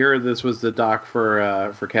 he heard this was the doc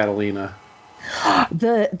for Catalina.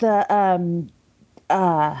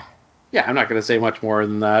 Yeah, I'm not going to say much more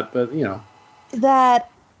than that, but, you know. That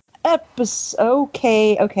episode.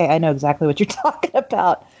 Okay, I know exactly what you're talking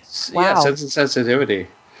about. Wow. Yeah, Sense and Sensitivity.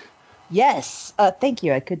 Yes, thank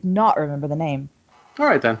you. I could not remember the name. All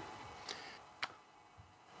right, then.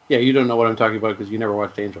 Yeah, you don't know what I'm talking about because you never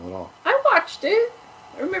watched Angel at all. I watched it.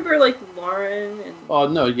 I remember like Lauren and. Oh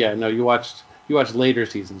no, you watched later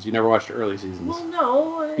seasons. You never watched the early seasons. Well,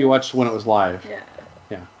 no. You watched when it was live. Yeah.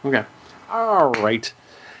 Yeah. Okay. All right.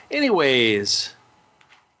 Anyways.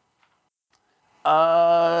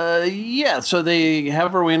 Yeah, so they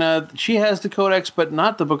have Rowena. She has the Codex, but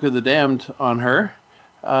not the Book of the Damned on her.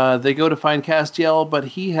 They go to find Castiel, but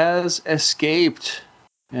he has escaped,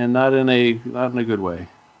 and not in a good way.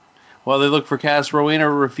 While they look for Cass, Rowena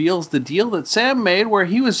reveals the deal that Sam made where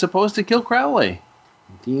he was supposed to kill Crowley.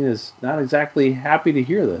 Dean is not exactly happy to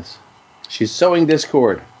hear this. She's sowing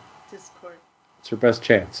discord. Discord. It's her best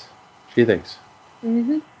chance, she thinks.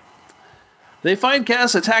 Mm-hmm. They find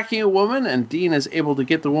Cass attacking a woman, and Dean is able to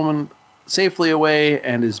get the woman safely away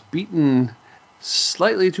and is beaten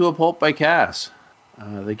slightly to a pulp by Cass.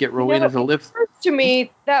 They get Rowena to lift. It occurs to me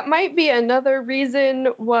that might be another reason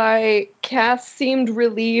why Cass seemed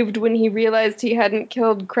relieved when he realized he hadn't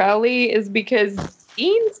killed Crowley, is because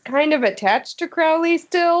Dean's kind of attached to Crowley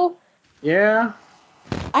still. Yeah.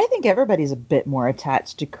 I think everybody's a bit more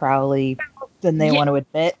attached to Crowley than they want to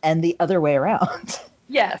admit, and the other way around.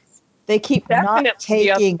 Yes. They keep Definitely not the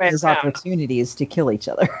other taking way these around. opportunities to kill each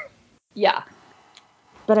other. Yeah.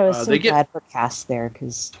 But I was so glad for Cass there,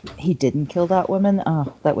 because he didn't kill that woman.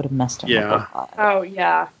 Oh, that would have messed him up a lot. Oh,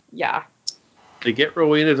 yeah. Yeah. They get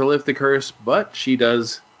Rowena to lift the curse, but she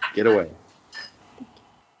does get away.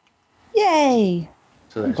 Yay!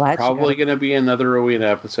 So there's probably going to be another Rowena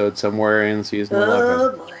episode somewhere in season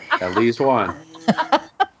 11. Boy. At least one.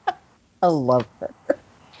 I love her.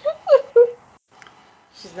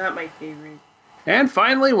 She's not my favorite. And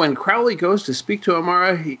finally, when Crowley goes to speak to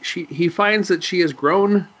Amara, he finds that she has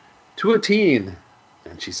grown to a teen.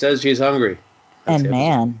 And she says she's hungry. And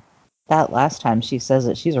man, that last time she says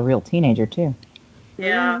it, she's a real teenager too.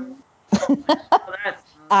 Yeah.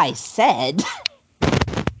 I said.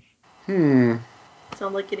 Sound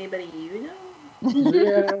like anybody you know?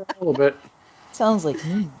 Yeah, a little bit. Sounds like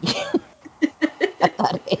me. At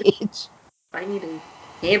that age. I need a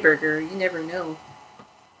hamburger. You never know.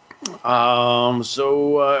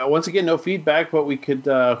 So once again, no feedback, but we could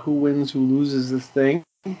who wins, who loses this thing.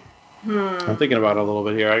 I'm thinking about it a little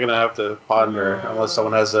bit here. I'm gonna have to ponder unless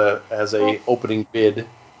someone has a opening bid.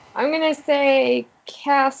 I'm gonna say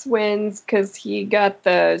Cass wins because he got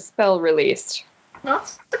the spell released.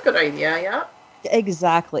 That's a good idea, yeah.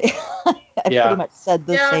 Exactly. I pretty much said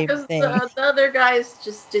the same thing. Yeah, because the other guys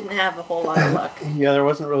just didn't have a whole lot of luck. Yeah, there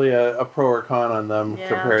wasn't really a pro or con on them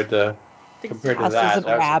compared to Cass that. isn't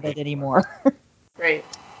rabid anymore. Right.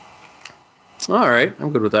 All right,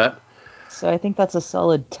 I'm good with that. So I think that's a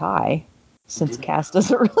solid tie, since Cass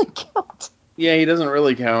doesn't really count. Yeah, he doesn't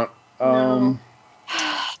really count. No.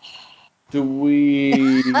 Do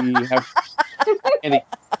we have any?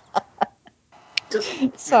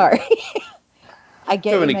 Sorry. I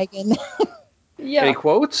get you, Megan. Yeah. Any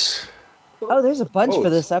quotes? Oh, there's a bunch for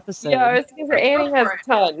this episode. Yeah, I was going to say Annie has a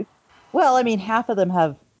ton. Well, I mean, half of them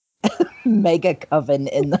have Mega Coven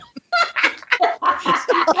in them.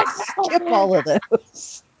 I'll skip all of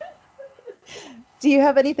those. Do you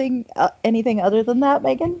have anything other than that,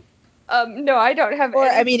 Megan? No, I don't have Or,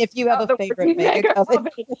 any. I mean, if you have a favorite Mega Coven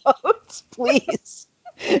quote, please.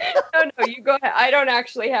 No, you go ahead. I don't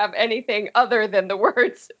actually have anything other than the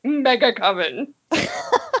words Mega Coven.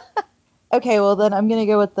 Okay, well then I'm gonna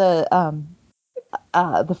go with the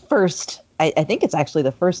first. I think it's actually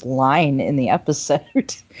the first line in the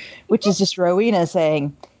episode, which is just Rowena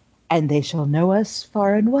saying, "And they shall know us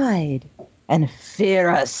far and wide, and fear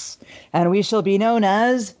us, and we shall be known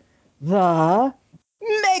as the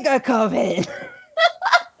Mega Coven."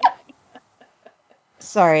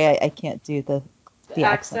 Sorry, I can't do the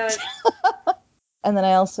accent. And then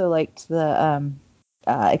I also liked the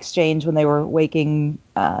exchange when they were waking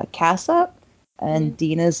Cass up. And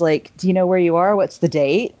Dina's like, "Do you know where you are? What's the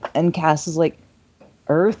date?" And Cass is like,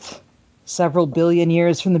 "Earth, several billion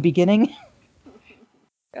years from the beginning."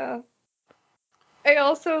 Yeah. I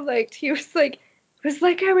also liked, he was like, it was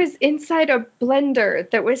like I was inside a blender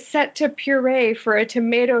that was set to puree for a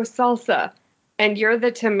tomato salsa. And you're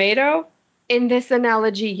the tomato? In this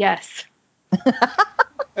analogy, yes.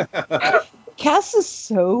 Cass is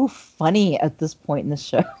so funny at this point in the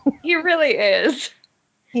show. He really is.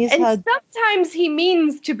 He's And had, sometimes he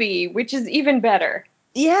means to be, which is even better.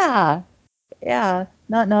 yeah.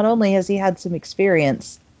 Not only has he had some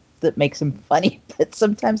experience that makes him funny, but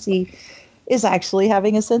sometimes he is actually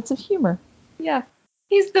having a sense of humor. Yeah.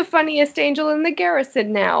 He's the funniest angel in the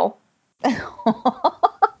garrison now.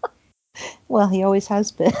 Well, he always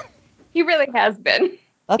has been. He really has been.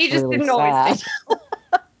 That's He just really didn't sad.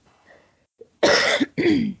 always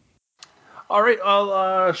think. All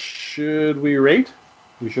right. Should we rate?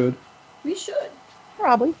 We should. We should.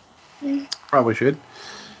 Probably. Probably should.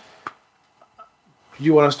 Do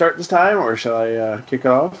you want to start this time, or shall I kick it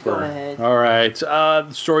off? Go ahead. All right.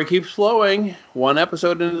 The story keeps flowing, one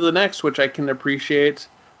episode into the next, which I can appreciate.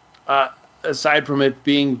 Aside from it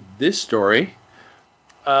being this story,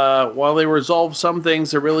 while they resolve some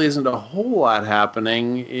things, there really isn't a whole lot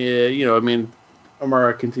happening.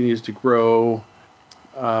 Amara continues to grow,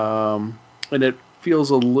 and it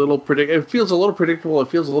feels a little It feels a little predictable. It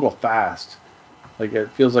feels a little fast. Like it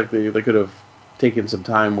feels like they could have taken some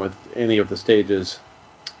time with any of the stages,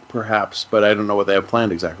 perhaps, but I don't know what they have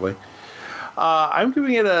planned exactly. I'm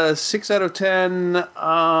giving it a 6 out of 10.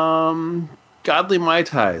 Godly Mai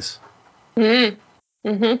Tais.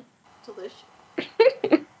 Mm-hmm. Delicious.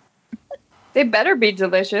 They better be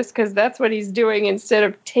delicious, because that's what he's doing instead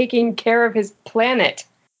of taking care of his planet.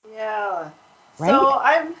 Yeah. Right? So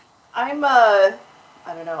I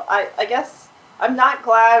don't know. I guess I'm not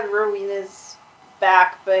glad Rowena's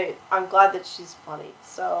back, but I'm glad that she's funny.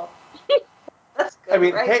 So that's good, I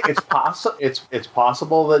mean, right? hey, it's possible. It's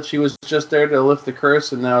possible that she was just there to lift the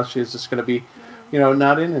curse, and now she's just going to be,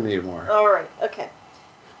 not in it anymore. All right. Okay.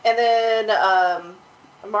 And then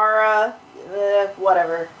Amara,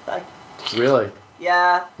 whatever. Really?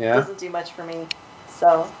 Yeah. Yeah. Doesn't do much for me.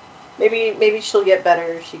 So maybe she'll get better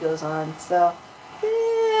as she goes on. So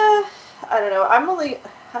yeah, I don't know. I'm only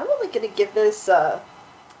gonna give this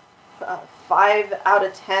 5 out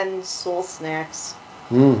of 10 soul snacks.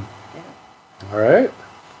 Hmm. Yeah. All right.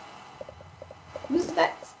 Who's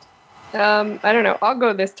next? I don't know. I'll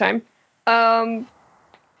go this time. Yeah,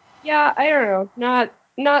 I don't know.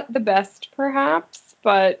 Not the best, perhaps,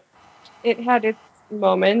 but it had its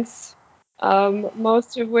moments.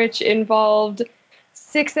 Most of which involved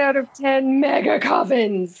 6 out of 10 mega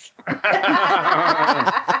covens.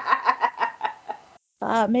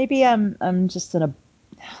 Maybe I'm just in a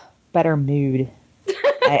better mood.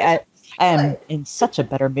 I am in such a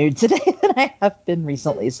better mood today than I have been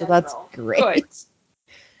recently, so that's great.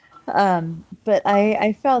 But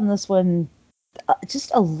I found this one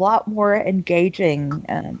just a lot more engaging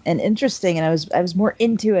and interesting, and I was more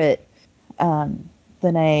into it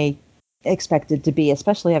than I expected to be,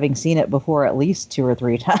 especially having seen it before at least 2 or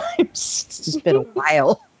 3 times. It's just been a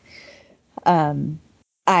while.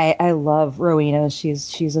 I love Rowena.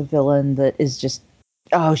 She's a villain that is just,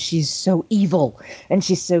 oh, she's so evil and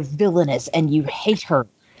she's so villainous and you hate her.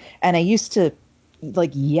 And I used to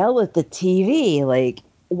like yell at the TV like,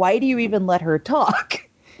 why do you even let her talk?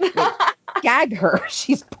 Like, gag her.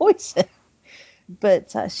 She's poison.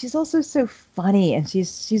 But she's also so funny, and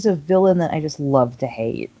she's a villain that I just love to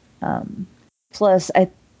hate. Plus, I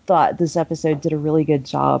thought this episode did a really good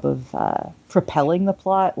job of propelling the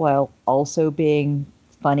plot while also being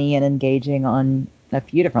funny and engaging on a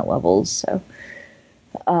few different levels. So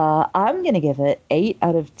I'm going to give it 8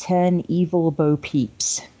 out of 10 evil Bo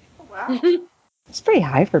Peeps. Wow. It's pretty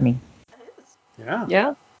high for me. That is. Yeah.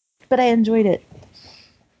 Yeah, But I enjoyed it.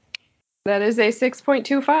 that is a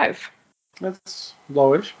 6.25. That's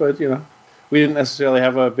lowish, but we didn't necessarily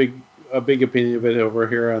have a big a big opinion of it over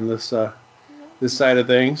here on this this side of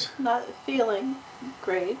things. Not feeling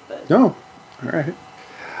great, but No. All right.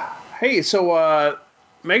 Hey, so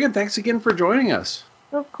Megan, thanks again for joining us.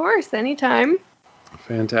 Of course, anytime.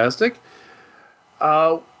 Fantastic.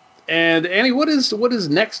 And Annie, what is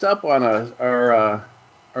next up on our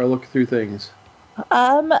look through things?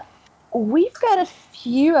 We've got a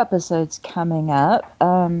few episodes coming up.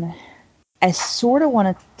 I sort of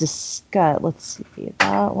want to discuss. Let's see,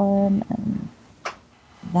 that one and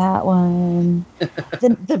that one.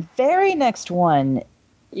 The very next one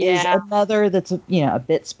is Yeah. another that's a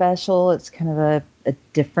bit special. It's kind of a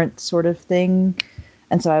different sort of thing,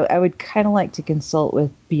 and so I would kind of like to consult with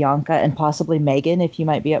Bianca and possibly Megan if you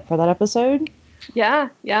might be up for that episode. Yeah.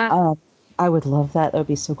 I would love that. That would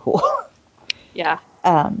be so cool. Yeah.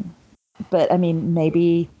 But I mean,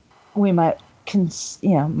 maybe we might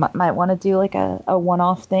might want to do like a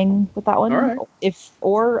one-off thing with that one. All right.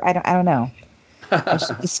 Or I don't know. I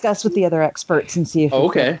should discuss with the other experts and see if we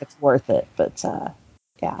Okay. think it's worth it. But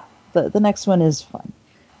yeah, the next one is fun.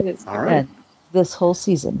 It is. All right. And this whole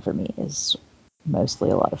season for me is mostly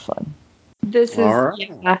a lot of fun. This is All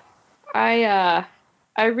right. yeah.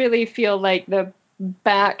 I really feel like the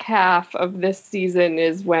back half of this season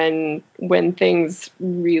is when things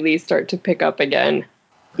really start to pick up again.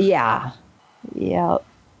 Yeah. Yeah.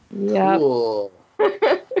 Yeah. Cool.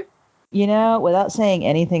 Without saying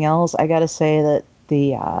anything else, I got to say that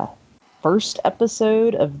the first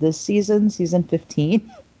episode of this season, season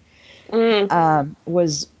 15,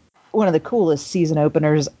 was one of the coolest season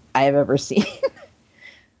openers I have ever seen.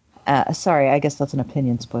 Sorry, I guess that's an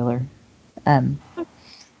opinion spoiler.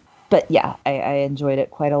 But yeah, I enjoyed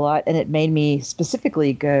it quite a lot, and it made me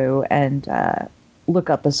specifically go and look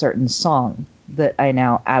up a certain song that I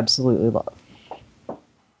now absolutely love.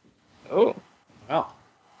 Oh. Wow.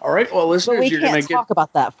 All right. Well, But listeners, we you're can't going to talk get.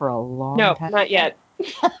 about that for a long No, time. not yet.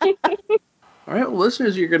 All right, well,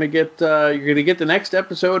 listeners, you're going to get the next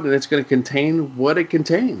episode, and it's going to contain what it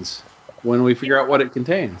contains when we figure out what it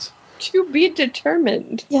contains. To be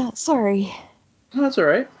determined. Yeah, sorry. No, that's all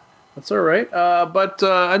right. That's all right. But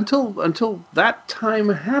until that time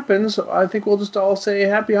happens, I think we'll just all say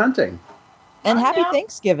happy hunting And Bye happy now.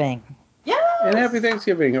 Thanksgiving. yes. and happy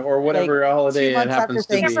Thanksgiving or whatever Like, holiday 2 it months happens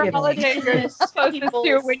after to be. Whatever Thanksgiving. holiday you're Indigenous closest to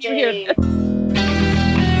Peoples when you hear Day. this.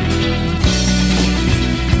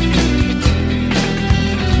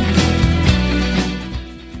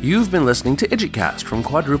 You've been listening to IdjitCast from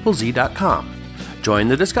quadruplez.com. Join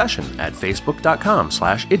the discussion at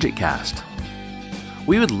facebook.com/IdjitCast.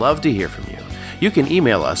 We would love to hear from you. You can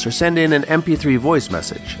email us or send in an MP3 voice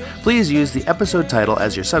message. Please use the episode title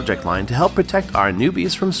as your subject line to help protect our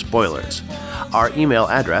newbies from spoilers. Our email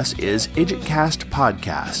address is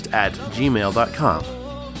idjitcastpodcast@gmail.com.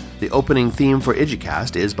 The opening theme for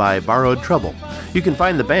IdjitCast is by Borrowed Trouble. You can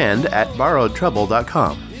find the band at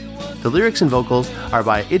borrowedtrouble.com. The lyrics and vocals are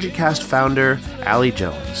by IdjitCast founder Allie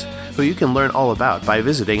Jones, who you can learn all about by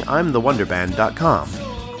visiting imthewonderband.com.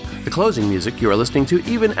 The closing music you are listening to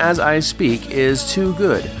even as I speak is Too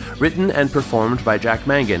Good, written and performed by Jack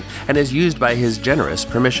Mangan, and is used by his generous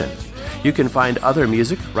permission. You can find other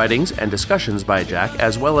music, writings, and discussions by Jack,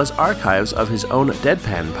 as well as archives of his own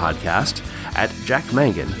Deadpan podcast at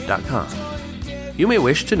jackmangan.com. You may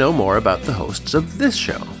wish to know more about the hosts of this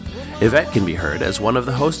show. Yvette can be heard as one of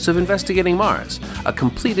the hosts of Investigating Mars, a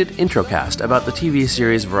completed introcast about the TV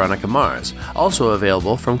series Veronica Mars, also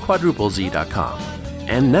available from quadruplez.com.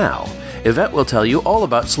 And now, Yvette will tell you all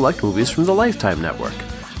about select movies from the Lifetime Network.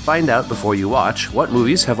 Find out before you watch what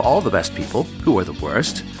movies have all the best people, who are the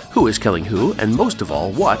worst, who is killing who, and most of all,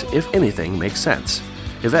 what, if anything, makes sense.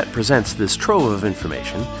 Yvette presents this trove of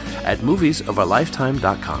information at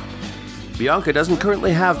moviesofourlifetime.com. Bianca doesn't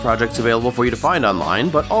currently have projects available for you to find online,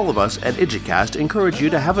 but all of us at IdjitCast encourage you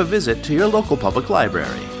to have a visit to your local public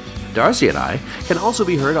library. Darcy and I can also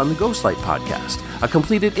be heard on the Ghostlight podcast, a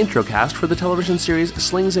completed introcast for the television series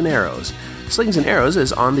Slings and Arrows. Slings and Arrows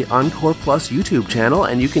is on the Encore Plus YouTube channel,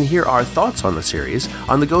 and you can hear our thoughts on the series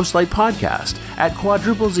on the Ghostlight podcast at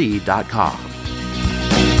quadruplez.com.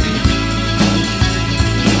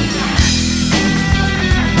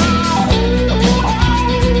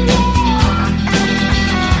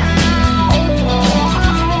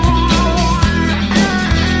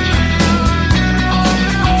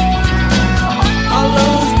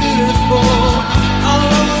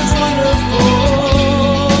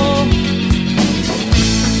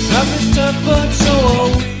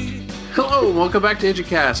 Hello, and welcome back to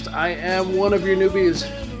IdjitCast. I am one of your newbies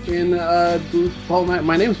in Paul.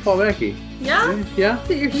 My name's Paul Mackey. Yeah? Yeah.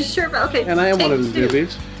 You're just sure about okay. And I am take one of his two.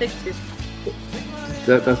 newbies. Take two.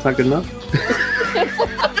 That's not good enough.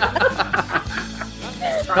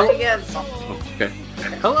 Try it again. Oh, okay.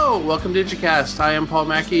 Hello, welcome to IdjitCast. I am Paul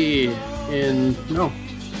Mackey.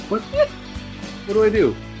 What? What do I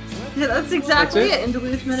do? Yeah, that's exactly That's it? it. In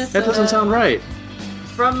Duluth, Minnesota. That doesn't sound right.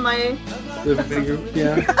 From my... The bigger,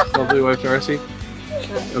 lovely wife Darcy.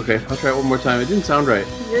 Okay, I'll try it one more time. It didn't sound right.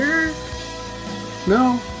 You're...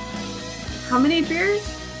 No. How many beers?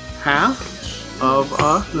 Half of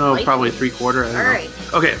no, Like probably it. 3/4. I don't know.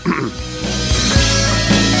 Alright. Okay.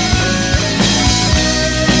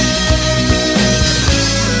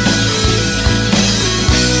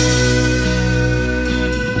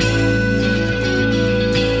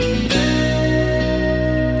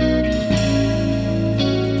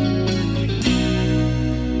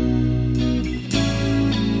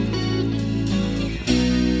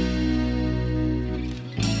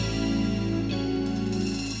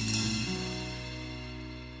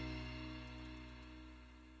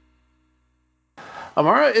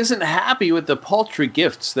 Amara isn't happy with the paltry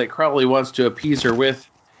gifts that Crowley wants to appease her with,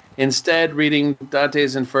 instead reading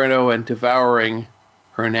Dante's Inferno and devouring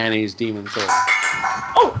her nanny's demon soul.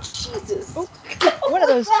 Oh, Jesus. What are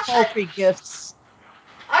those paltry gifts?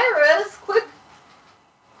 Iris, quit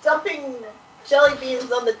dumping jelly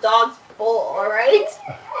beans on the dog's bowl, alright?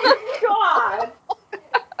 God.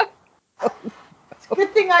 It's a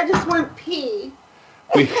good thing I just went pee.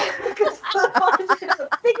 We, Because otherwise it's a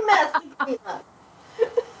big mess to clean up.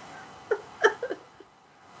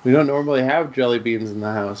 we don't normally have jelly beans in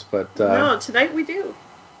the house, but No, tonight we do.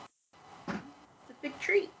 It's a big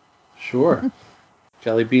treat. sure.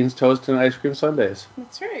 Jelly beans, toast, and ice cream sundaes.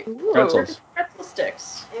 That's right. Ooh. Pretzels. Pretzel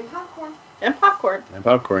sticks. And popcorn. And popcorn. And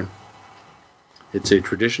popcorn. It's a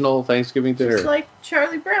traditional Thanksgiving dinner. Just like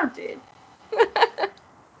Charlie Brown did.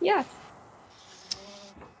 Yes.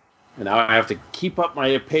 And now I have to keep up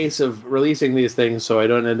my pace of releasing these things so I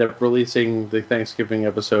don't end up releasing the Thanksgiving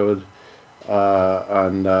episode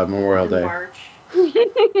on Memorial In Day. March.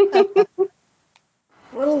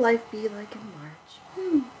 What'll life be like in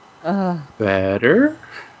March? Uh, Better?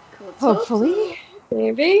 Let's hope so. hopefully.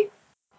 Maybe.